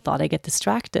lost in the thought, I get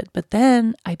distracted, but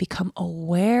then I become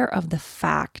aware of the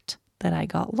fact that I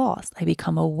got lost. I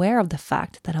become aware of the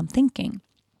fact that I'm thinking.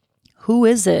 Who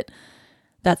is it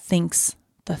that thinks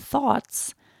the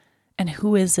thoughts, and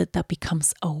who is it that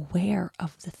becomes aware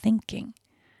of the thinking,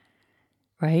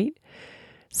 right?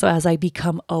 So as I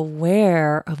become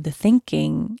aware of the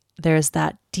thinking, there's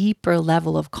that deeper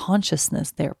level of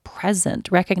consciousness there present,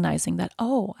 recognizing that,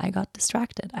 oh, I got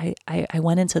distracted. I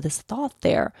went into this thought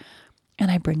there, and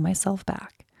I bring myself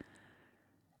back.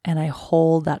 And I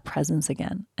hold that presence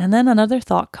again. And then another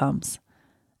thought comes,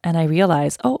 and I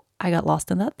realize, oh, I got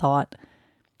lost in that thought.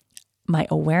 My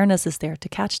awareness is there to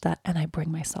catch that, and I bring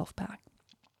myself back.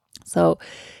 So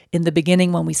in the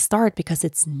beginning, when we start, because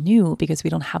it's new, because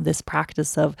we don't have this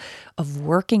practice of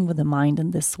working with the mind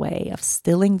in this way, of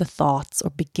stilling the thoughts or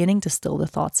beginning to still the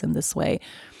thoughts in this way,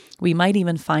 we might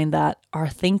even find that our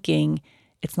thinking,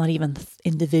 it's not even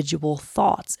individual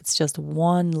thoughts. It's just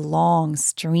one long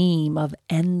stream of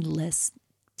endless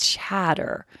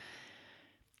chatter,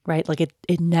 right? Like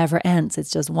it never ends.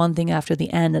 It's just one thing after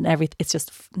the end and it's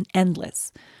just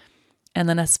endless. And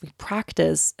then as we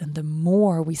practice, and the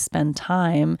more we spend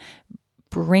time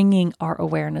bringing our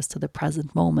awareness to the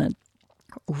present moment,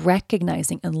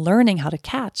 recognizing and learning how to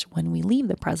catch when we leave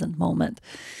the present moment,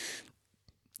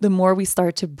 the more we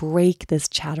start to break this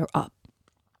chatter up.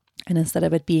 And instead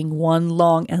of it being one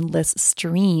long, endless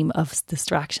stream of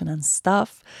distraction and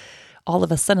stuff, all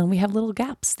of a sudden we have little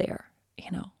gaps there.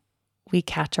 We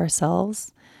catch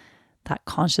ourselves. That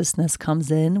consciousness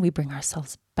comes in. We bring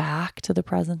ourselves back to the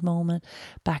present moment,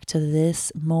 back to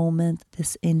this moment,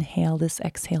 this inhale, this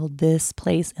exhale, this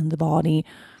place in the body.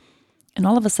 And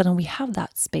all of a sudden we have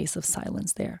that space of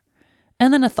silence there.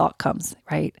 And then a thought comes,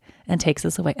 right? And takes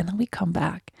us away. And then we come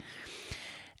back.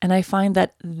 And I find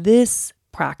that this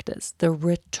practice, the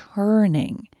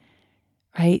returning,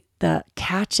 right? The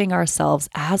catching ourselves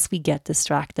as we get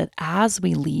distracted, as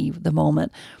we leave the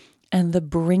moment, and the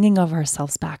bringing of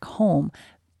ourselves back home,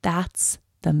 that's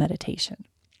the meditation.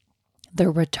 The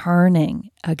returning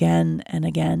again and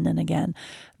again and again,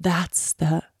 that's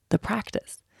the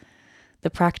practice. The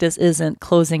practice isn't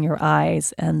closing your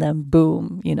eyes and then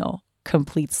boom,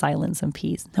 complete silence and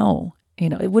peace. No,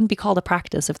 it wouldn't be called a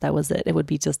practice if that was it. It would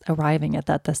be just arriving at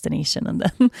that destination and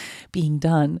then being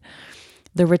done.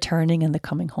 The returning and the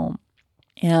coming home.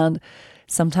 And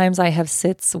sometimes I have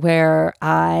sits where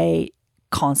I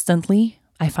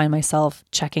find myself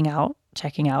checking out,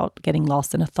 getting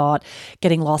lost in a thought,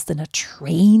 getting lost in a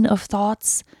train of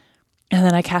thoughts. And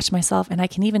then I catch myself and I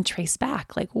can even trace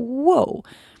back like, whoa,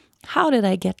 how did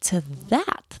I get to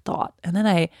that thought? And then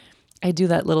I do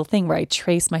that little thing where I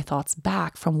trace my thoughts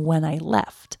back from when I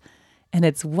left. And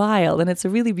it's wild. And it's a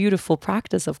really beautiful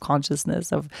practice of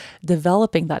consciousness, of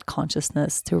developing that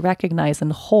consciousness to recognize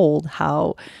and hold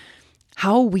how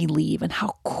we leave and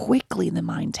how quickly the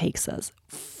mind takes us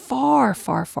far,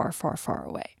 far, far, far, far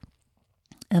away.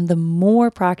 And the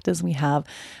more practice we have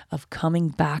of coming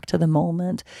back to the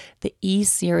moment, the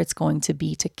easier it's going to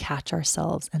be to catch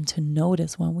ourselves and to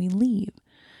notice when we leave.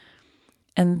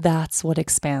 And that's what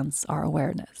expands our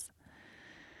awareness.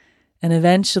 And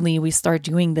eventually we start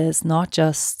doing this not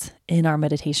just in our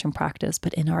meditation practice,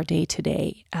 but in our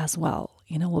day-to-day as well.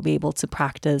 we'll be able to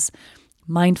practice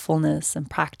mindfulness and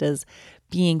practice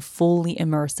being fully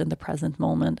immersed in the present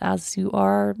moment as you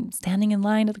are standing in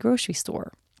line at the grocery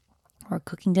store, or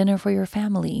cooking dinner for your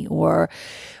family, or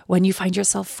when you find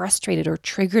yourself frustrated or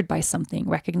triggered by something,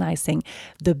 recognizing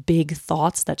the big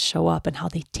thoughts that show up and how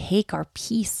they take our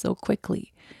peace so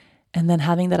quickly. And then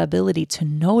having that ability to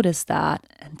notice that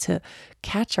and to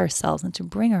catch ourselves and to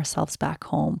bring ourselves back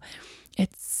home.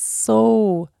 It's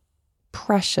so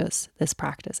precious, this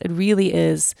practice. It really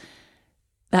is.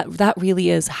 That really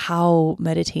is how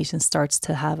meditation starts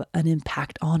to have an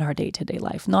impact on our day-to-day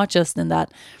life. Not just in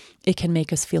that it can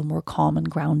make us feel more calm and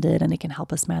grounded and it can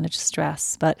help us manage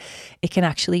stress, but it can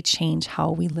actually change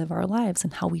how we live our lives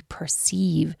and how we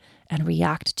perceive and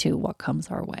react to what comes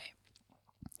our way.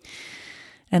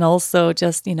 And also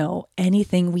just,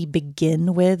 anything we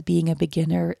begin with, being a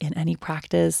beginner in any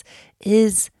practice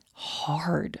is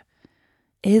hard.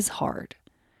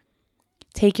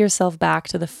 Take yourself back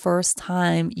to the first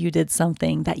time you did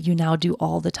something that you now do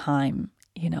all the time.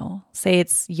 Say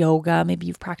it's yoga. Maybe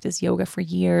you've practiced yoga for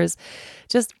years.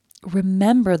 Just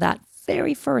remember that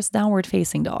very first downward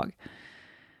facing dog.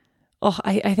 Oh,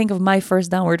 I think of my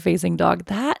first downward facing dog.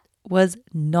 That was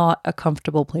not a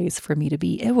comfortable place for me to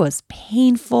be. It was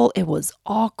painful. It was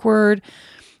awkward.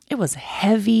 It was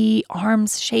heavy,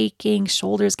 arms shaking,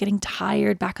 shoulders getting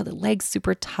tired, back of the legs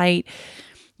super tight.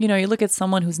 You look at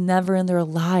someone who's never in their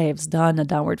lives done a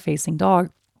downward facing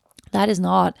dog. That is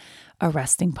not a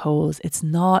resting pose. It's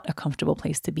not a comfortable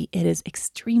place to be. It is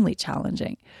extremely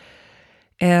challenging.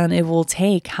 And it will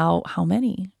take how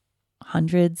many?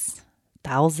 Hundreds,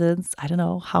 thousands, I don't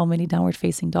know how many downward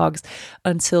facing dogs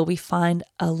until we find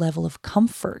a level of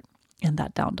comfort in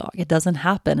that down dog. It doesn't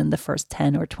happen in the first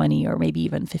 10 or 20 or maybe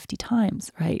even 50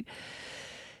 times, right?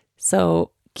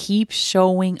 So keep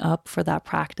showing up for that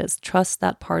practice. Trust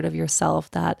that part of yourself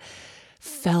that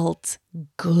felt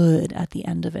good at the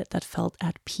end of it, that felt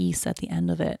at peace at the end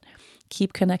of it.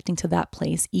 Keep connecting to that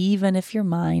place, even if your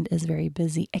mind is very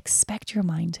busy. Expect your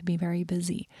mind to be very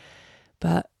busy,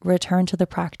 but return to the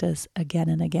practice again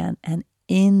and again. And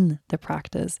in the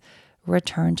practice,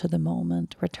 return to the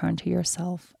moment, return to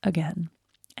yourself again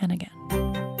and again.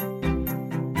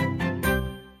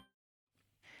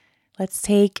 Let's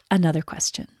take another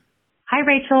question. Hi,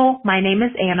 Rachel. My name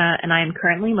is Anna, and I am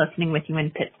currently listening with you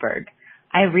in Pittsburgh.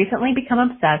 I have recently become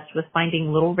obsessed with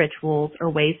finding little rituals or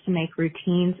ways to make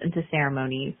routines into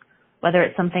ceremonies, whether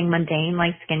it's something mundane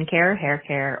like skincare or hair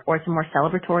care, or it's a more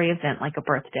celebratory event like a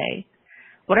birthday.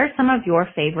 What are some of your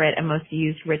favorite and most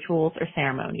used rituals or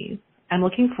ceremonies? I'm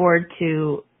looking forward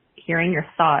to hearing your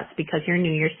thoughts because your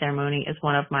New Year's ceremony is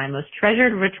one of my most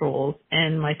treasured rituals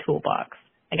in my toolbox.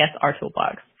 I guess our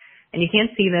toolbox. And you can't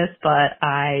see this, but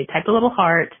I typed a little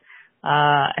heart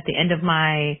at the end of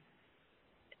my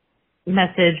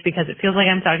message because it feels like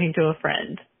I'm talking to a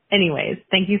friend. Anyways,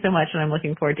 thank you so much, and I'm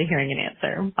looking forward to hearing an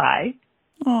answer. Bye.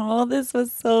 Oh, this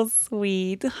was so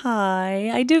sweet. Hi.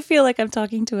 I do feel like I'm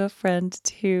talking to a friend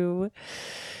too.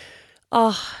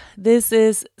 Oh, this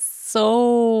is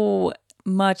so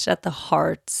much at the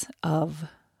heart of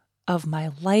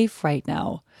my life right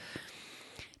now.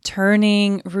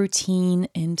 Turning routine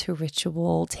into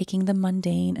ritual, taking the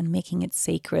mundane and making it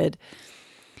sacred.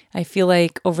 I feel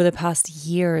like over the past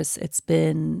years, it's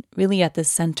been really at the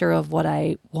center of what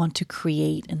I want to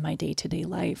create in my day-to-day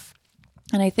life.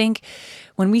 And I think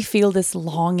when we feel this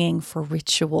longing for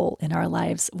ritual in our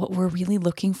lives, what we're really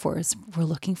looking for is we're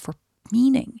looking for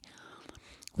meaning.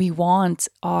 We want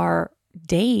our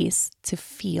days to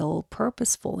feel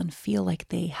purposeful and feel like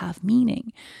they have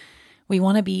meaning. We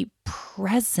want to be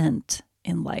present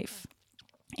in life.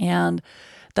 And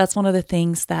that's one of the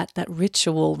things that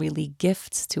ritual really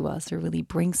gifts to us or really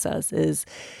brings us is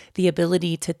the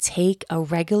ability to take a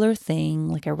regular thing,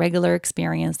 like a regular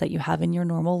experience that you have in your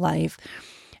normal life,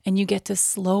 and you get to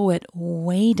slow it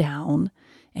way down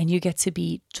and you get to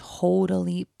be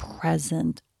totally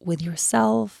present with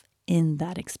yourself in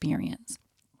that experience.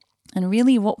 And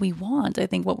really what we want, I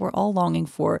think what we're all longing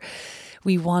for,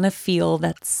 we want to feel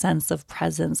that sense of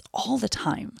presence all the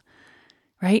time,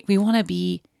 right? We want to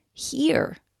be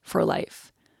here for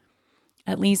life.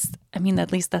 At least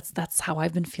that's how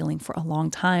I've been feeling for a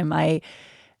long time. My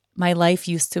life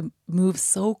used to move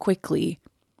so quickly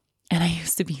and I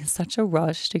used to be in such a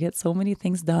rush to get so many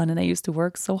things done and I used to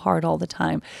work so hard all the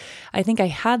time. I think I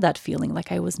had that feeling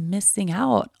like I was missing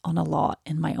out on a lot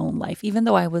in my own life. Even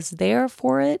though I was there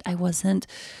for it, I wasn't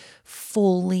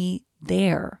fully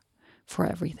there for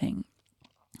everything.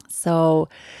 So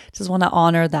just want to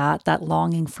honor that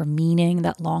longing for meaning,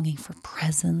 that longing for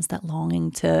presence, that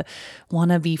longing to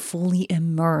want to be fully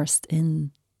immersed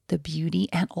in the beauty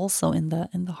and also in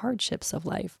the hardships of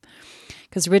life.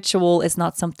 Because ritual is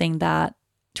not something that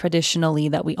traditionally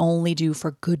that we only do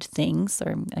for good things,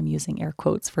 or I'm using air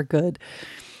quotes for good,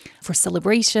 for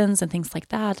celebrations and things like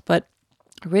that. But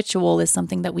ritual is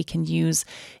something that we can use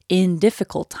in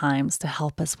difficult times to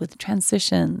help us with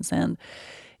transitions. And,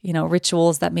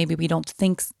 rituals that maybe we don't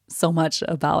think so much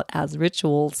about as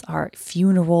rituals are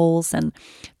funerals and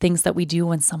things that we do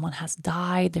when someone has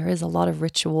died. There is a lot of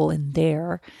ritual in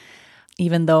there,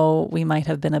 even though we might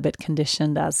have been a bit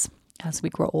conditioned as we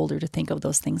grow older to think of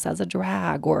those things as a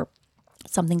drag or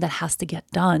something that has to get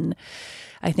done.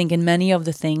 I think in many of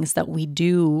the things that we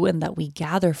do and that we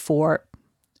gather for,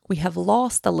 we have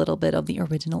lost a little bit of the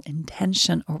original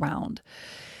intention around.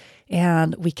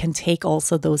 And we can take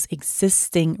also those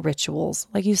existing rituals,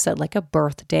 like you said, like a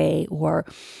birthday or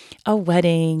a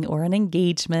wedding or an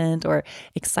engagement or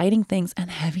exciting things and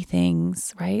heavy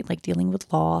things, right? Like dealing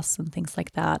with loss and things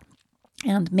like that,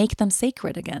 and make them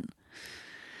sacred again.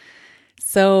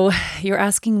 So you're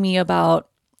asking me about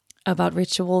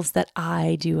rituals that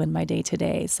I do in my day to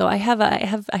day. So I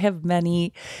have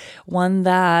many. One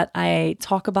that I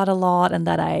talk about a lot and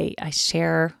that I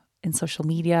share in social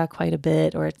media quite a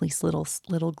bit, or at least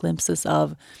little glimpses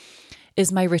of,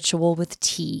 is my ritual with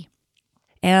tea.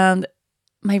 And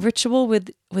my ritual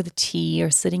with tea,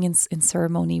 or sitting in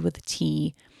ceremony with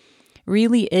tea,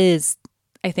 really is,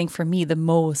 I think for me, the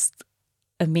most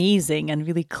amazing and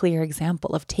really clear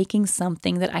example of taking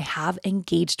something that I have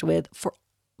engaged with for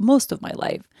most of my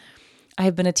life. I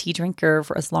have been a tea drinker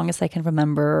for as long as I can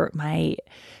remember. My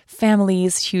family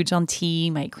is huge on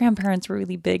tea. My grandparents were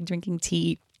really big drinking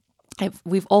tea.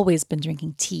 We've always been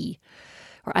drinking tea,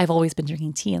 or I've always been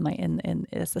drinking tea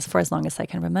for as long as I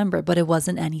can remember, but it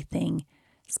wasn't anything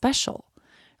special,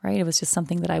 right? It was just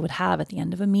something that I would have at the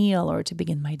end of a meal or to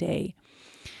begin my day.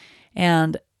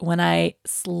 And when I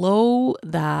slow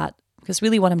that, because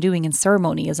really what I'm doing in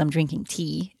ceremony is I'm drinking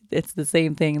tea. It's the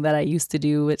same thing that I used to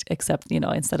do, except,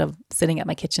 instead of sitting at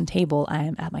my kitchen table, I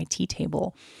am at my tea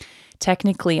table.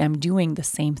 Technically, I'm doing the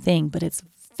same thing, but it's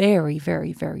very,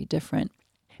 very, very different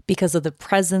because of the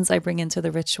presence I bring into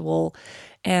the ritual.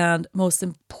 And most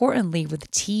importantly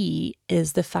with tea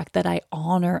is the fact that I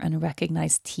honor and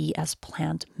recognize tea as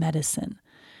plant medicine.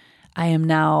 I am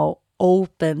now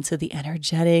open to the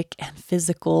energetic and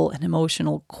physical and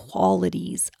emotional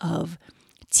qualities of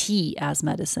tea as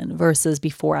medicine, versus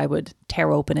before I would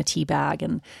tear open a tea bag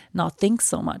and not think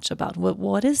so much about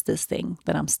what is this thing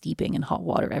that I'm steeping in hot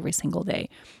water every single day?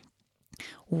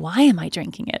 Why am I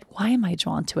drinking it? Why am I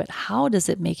drawn to it? How does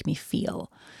it make me feel?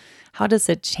 How does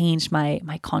it change my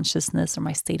consciousness or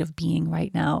my state of being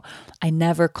right now? I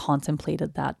never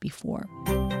contemplated that before.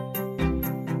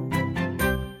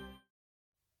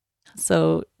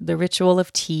 So the ritual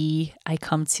of tea, I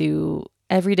come to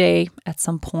every day at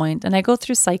some point, and I go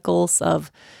through cycles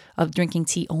of drinking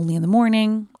tea only in the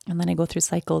morning, and then I go through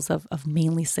cycles of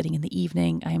mainly sitting in the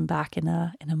evening. I am back in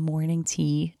a morning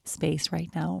tea space right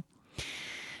now.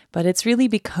 But it's really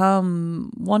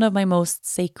become one of my most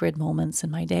sacred moments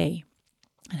in my day.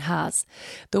 It has.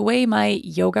 The way my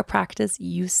yoga practice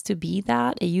used to be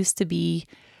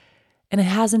and it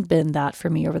hasn't been that for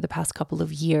me over the past couple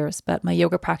of years, but my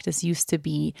yoga practice used to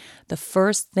be the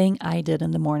first thing I did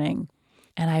in the morning.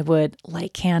 And I would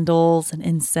light candles and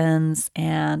incense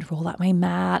and roll out my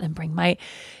mat and bring my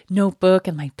notebook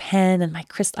and my pen and my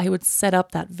crystal. I would set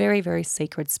up that very, very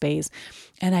sacred space,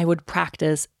 and I would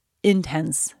practice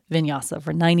intense vinyasa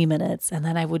for 90 minutes. And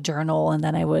then I would journal, and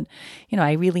then I would,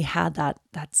 I really had that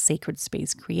sacred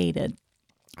space created,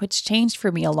 which changed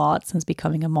for me a lot since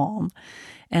becoming a mom,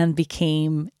 and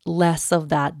became less of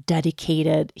that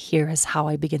dedicated, here is how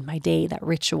I begin my day, that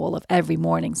ritual of every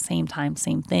morning, same time,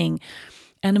 same thing,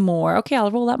 and more, okay,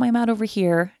 I'll roll out my mat over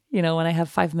here, when I have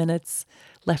 5 minutes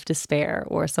left to spare,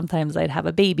 or sometimes I'd have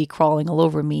a baby crawling all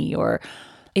over me, or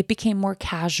it became more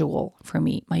casual for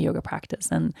me, my yoga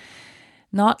practice, and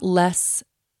not less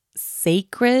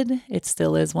sacred. It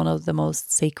still is one of the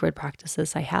most sacred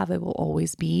practices I have. It will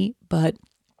always be, but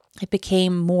it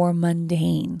became more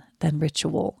mundane than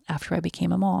ritual after I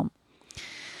became a mom.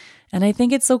 And I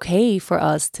think it's okay for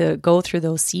us to go through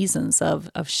those seasons of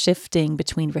shifting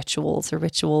between rituals, or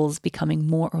rituals becoming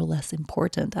more or less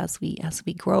important as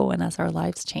we grow and as our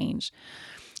lives change.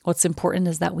 What's important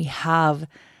is that we have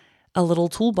a little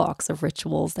toolbox of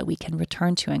rituals that we can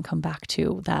return to and come back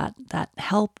to that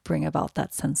help bring about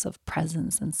that sense of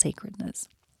presence and sacredness.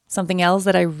 Something else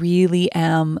that I really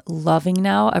am loving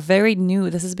now,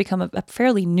 this has become a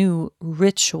fairly new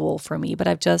ritual for me, but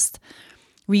I've just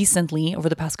recently, over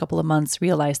the past couple of months,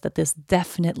 realized that this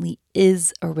definitely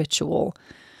is a ritual,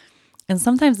 And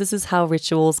sometimes this is how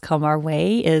rituals come our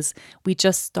way, is we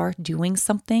just start doing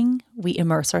something, we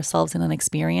immerse ourselves in an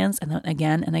experience, and then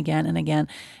again and again and again.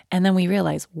 And then we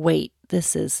realize, wait,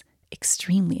 this is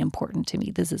extremely important to me.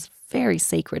 This is very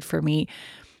sacred for me.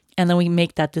 And then we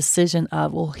make that decision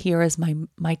of, well, here is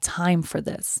my time for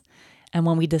this. And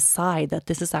when we decide that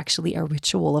this is actually a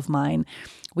ritual of mine,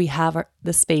 we have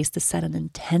the space to set an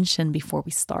intention before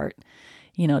we start,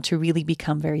 to really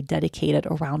become very dedicated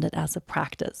around it as a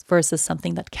practice versus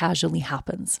something that casually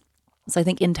happens. So I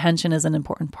think intention is an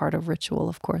important part of ritual,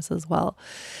 of course, as well.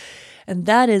 And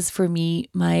that is, for me,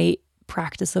 my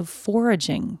practice of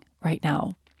foraging right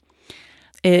now.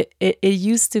 It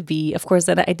used to be, of course,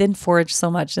 that I didn't forage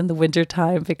so much in the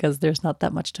wintertime because there's not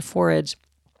that much to forage.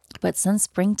 But since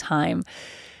springtime,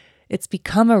 it's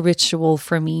become a ritual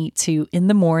for me to, in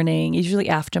the morning, usually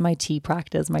after my tea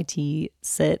practice, my tea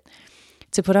sit,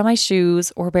 to put on my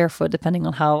shoes or barefoot, depending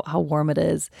on how warm it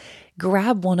is,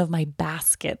 grab one of my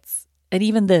baskets. And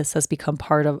even this has become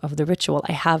part of the ritual.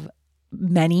 I have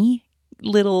many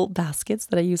little baskets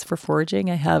that I use for foraging.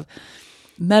 I have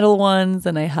metal ones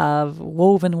and I have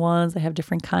woven ones. I have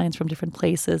different kinds from different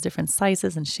places, different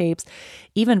sizes and shapes.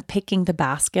 Even picking the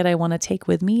basket I want to take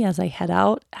with me as I head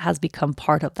out has become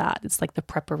part of that. It's like the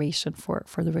preparation for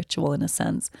the ritual in a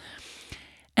sense.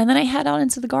 And then I head out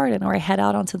into the garden, or I head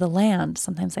out onto the land.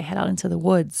 Sometimes I head out into the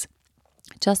woods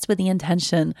just with the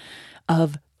intention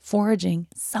of foraging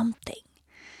something.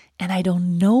 And I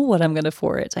don't know what I'm going to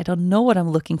forage. I don't know what I'm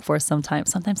looking for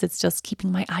sometimes. Sometimes it's just keeping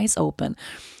my eyes open.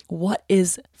 What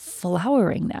is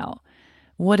flowering now?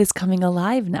 What is coming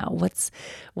alive now?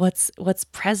 What's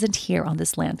present here on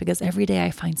this land? Because every day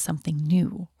I find something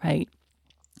new, right?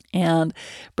 And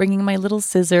bringing my little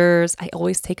scissors, I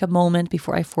always take a moment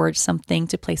before I forage something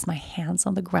to place my hands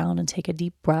on the ground and take a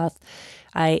deep breath.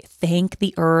 I thank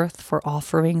the earth for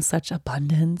offering such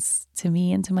abundance to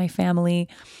me and to my family.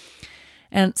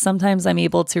 And sometimes I'm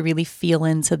able to really feel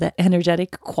into the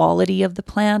energetic quality of the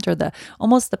plant, or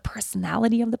almost the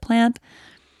personality of the plant.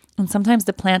 And sometimes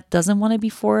the plant doesn't want to be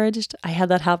foraged. I had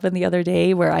that happen the other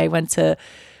day where I went to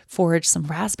forage some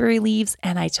raspberry leaves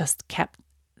and I just kept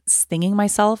stinging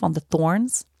myself on the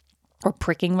thorns, or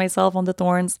pricking myself on the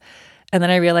thorns. And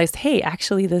then I realized, hey,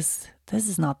 actually this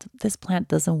plant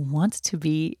doesn't want to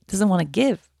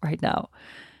give right now.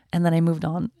 And then I moved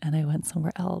on and I went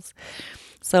somewhere else.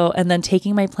 So, and then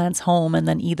taking my plants home, and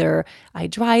then either I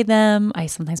dry them, I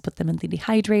sometimes put them in the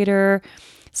dehydrator.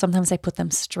 Sometimes I put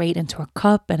them straight into a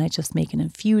cup and I just make an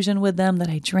infusion with them that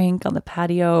I drink on the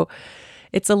patio.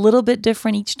 It's a little bit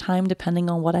different each time depending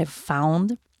on what I've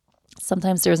found.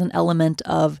 Sometimes there's an element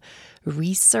of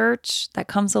research that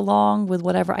comes along with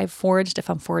whatever I've foraged, if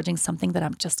I'm foraging something that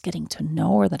I'm just getting to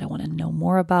know or that I want to know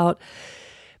more about.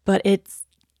 But it's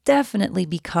definitely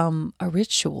become a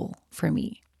ritual for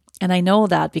me. And I know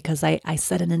that because I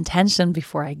set an intention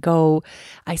before I go.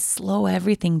 I slow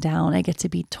everything down. I get to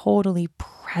be totally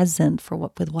present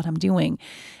with what I'm doing.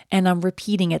 And I'm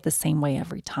repeating it the same way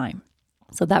every time.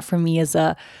 So that for me is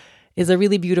a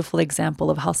really beautiful example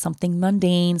of how something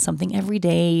mundane, something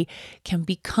everyday can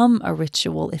become a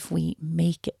ritual if we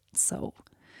make it so.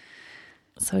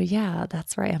 So yeah,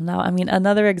 that's where I am now. I mean,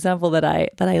 another example that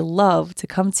I love to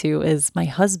come to is my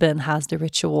husband has the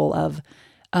ritual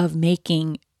of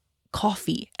making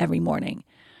coffee every morning.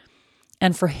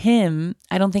 And for him,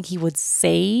 I don't think he would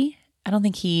say,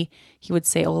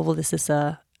 oh, well, this is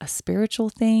a spiritual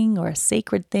thing or a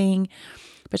sacred thing,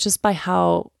 but just by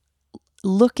how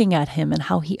looking at him and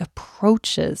how he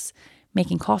approaches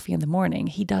making coffee in the morning,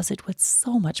 he does it with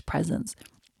so much presence,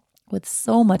 with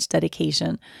so much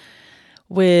dedication,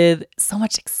 with so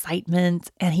much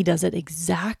excitement, and he does it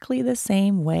exactly the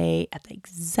same way at the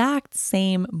exact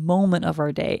same moment of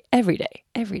our day, every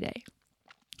day.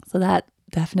 So that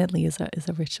definitely is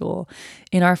a ritual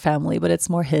in our family, but it's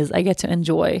more his. I get to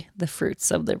enjoy the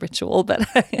fruits of the ritual, but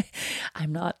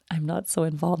I'm not so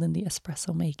involved in the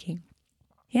espresso making.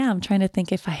 Yeah, I'm trying to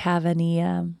think if I have any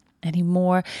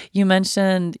more. You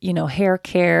mentioned, hair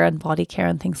care and body care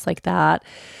and things like that.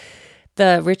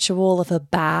 The ritual of a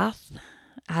bath.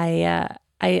 I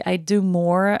do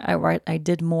more. I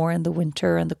did more in the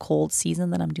winter and the cold season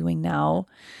than I'm doing now.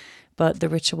 But the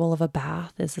ritual of a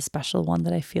bath is a special one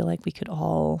that I feel like we could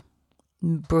all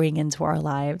bring into our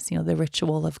lives. The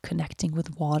ritual of connecting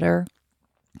with water,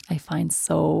 I find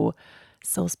so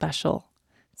special.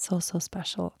 So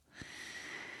special.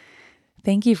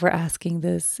 Thank you for asking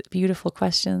this beautiful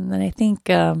question. And I think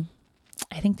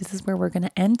this is where we're going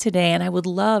to end today. And I would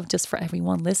love, just for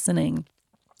everyone listening,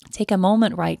 take a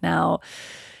moment right now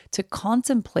to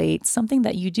contemplate something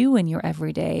that you do in your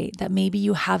everyday that maybe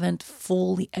you haven't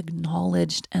fully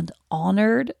acknowledged and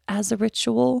honored as a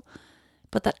ritual,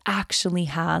 but that actually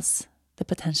has the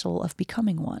potential of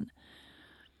becoming one.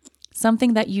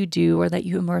 Something that you do or that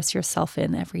you immerse yourself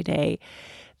in every day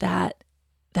that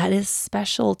is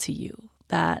special to you,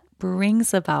 that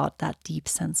brings about that deep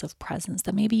sense of presence,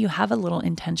 that maybe you have a little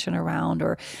intention around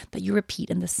or that you repeat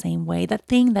in the same way, that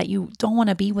thing that you don't want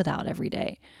to be without every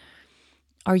day.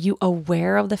 Are you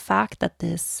aware of the fact that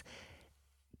this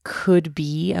could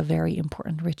be a very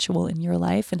important ritual in your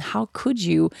life? And how could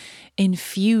you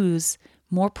infuse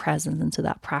more presence into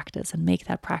that practice and make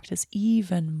that practice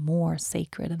even more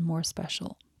sacred and more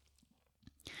special?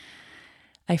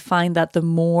 I find that the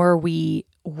more we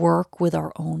work with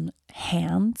our own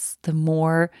hands, the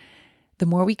more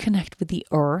we connect with the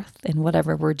earth in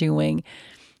whatever we're doing,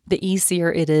 the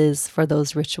easier it is for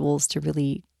those rituals to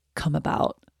really come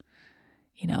about,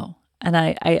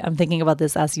 And I'm thinking about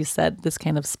this, as you said, this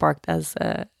kind of sparked as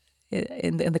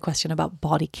in the question about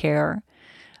body care.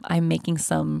 I'm making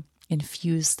some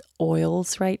infused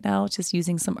oils right now, just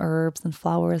using some herbs and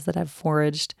flowers that I've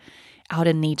foraged out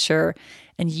in nature,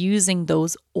 and using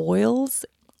those oils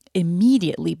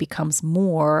immediately becomes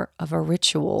more of a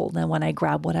ritual than when I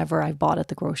grab whatever I bought at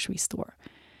the grocery store.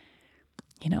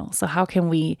 So how can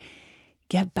we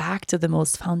get back to the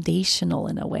most foundational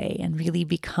in a way and really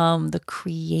become the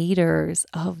creators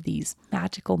of these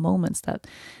magical moments that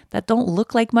don't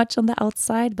look like much on the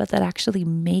outside, but that actually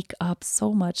make up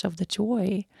so much of the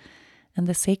joy and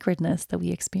the sacredness that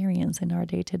we experience in our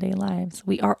day-to-day lives.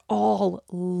 We are all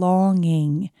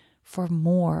longing for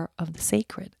more of the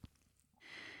sacred.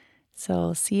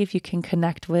 So see if you can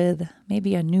connect with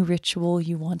maybe a new ritual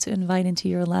you want to invite into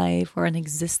your life, or an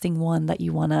existing one that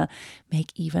you want to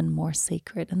make even more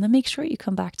sacred. And then make sure you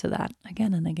come back to that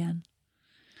again and again.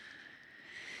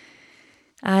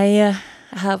 I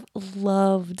have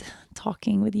loved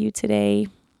talking with you today.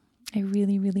 I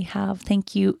really, really have.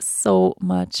 Thank you so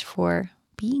much for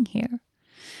being here,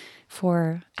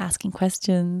 for asking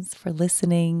questions, for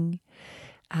listening.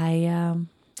 I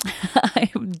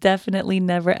definitely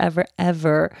never, ever,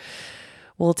 ever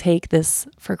will take this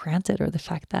for granted, or the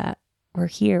fact that we're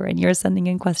here and you're sending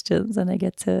in questions and I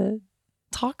get to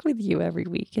talk with you every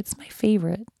week. It's my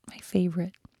favorite.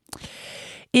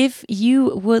 If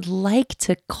you would like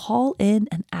to call in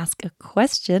and ask a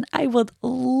question, I would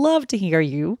love to hear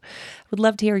you. I would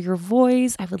love to hear your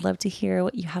voice. I would love to hear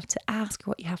what you have to ask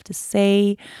or what you have to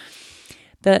say.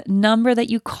 The number that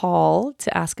you call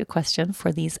to ask a question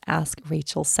for these Ask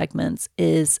Rachel segments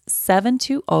is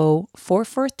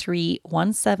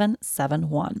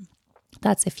 720-443-1771.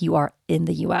 That's if you are in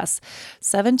the US.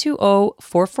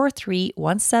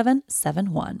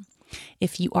 720-443-1771.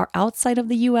 If you are outside of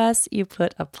the US, you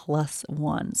put a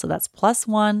 +1. So that's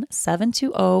 +1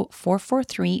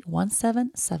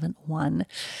 720-443-1771.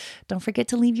 Don't forget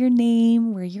to leave your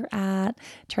name, where you're at.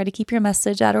 Try to keep your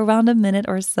message at around a minute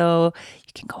or so.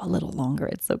 You can go a little longer.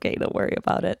 It's okay. Don't worry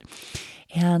about it.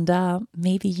 And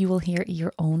maybe you will hear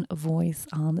your own voice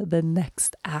on the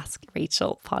next Ask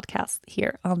Rachel podcast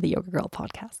here on the Yoga Girl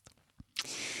podcast.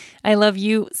 I love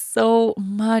you so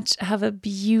much. Have a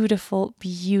beautiful,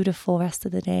 beautiful rest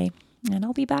of the day. And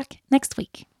I'll be back next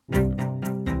week.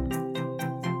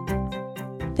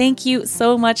 Thank you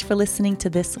so much for listening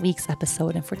to this week's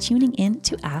episode and for tuning in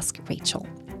to Ask Rachel.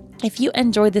 If you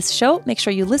enjoyed this show, make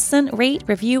sure you listen, rate,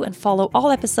 review, and follow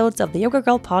all episodes of the Yoga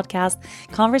Girl podcast,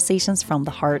 Conversations from the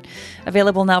Heart.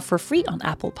 Available now for free on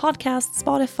Apple Podcasts,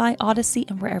 Spotify, Odyssey,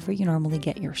 and wherever you normally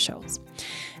get your shows.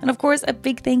 And of course, a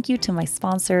big thank you to my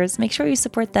sponsors. Make sure you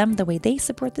support them the way they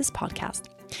support this podcast.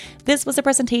 This was a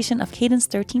presentation of Cadence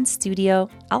 13 Studio.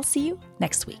 I'll see you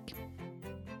next week.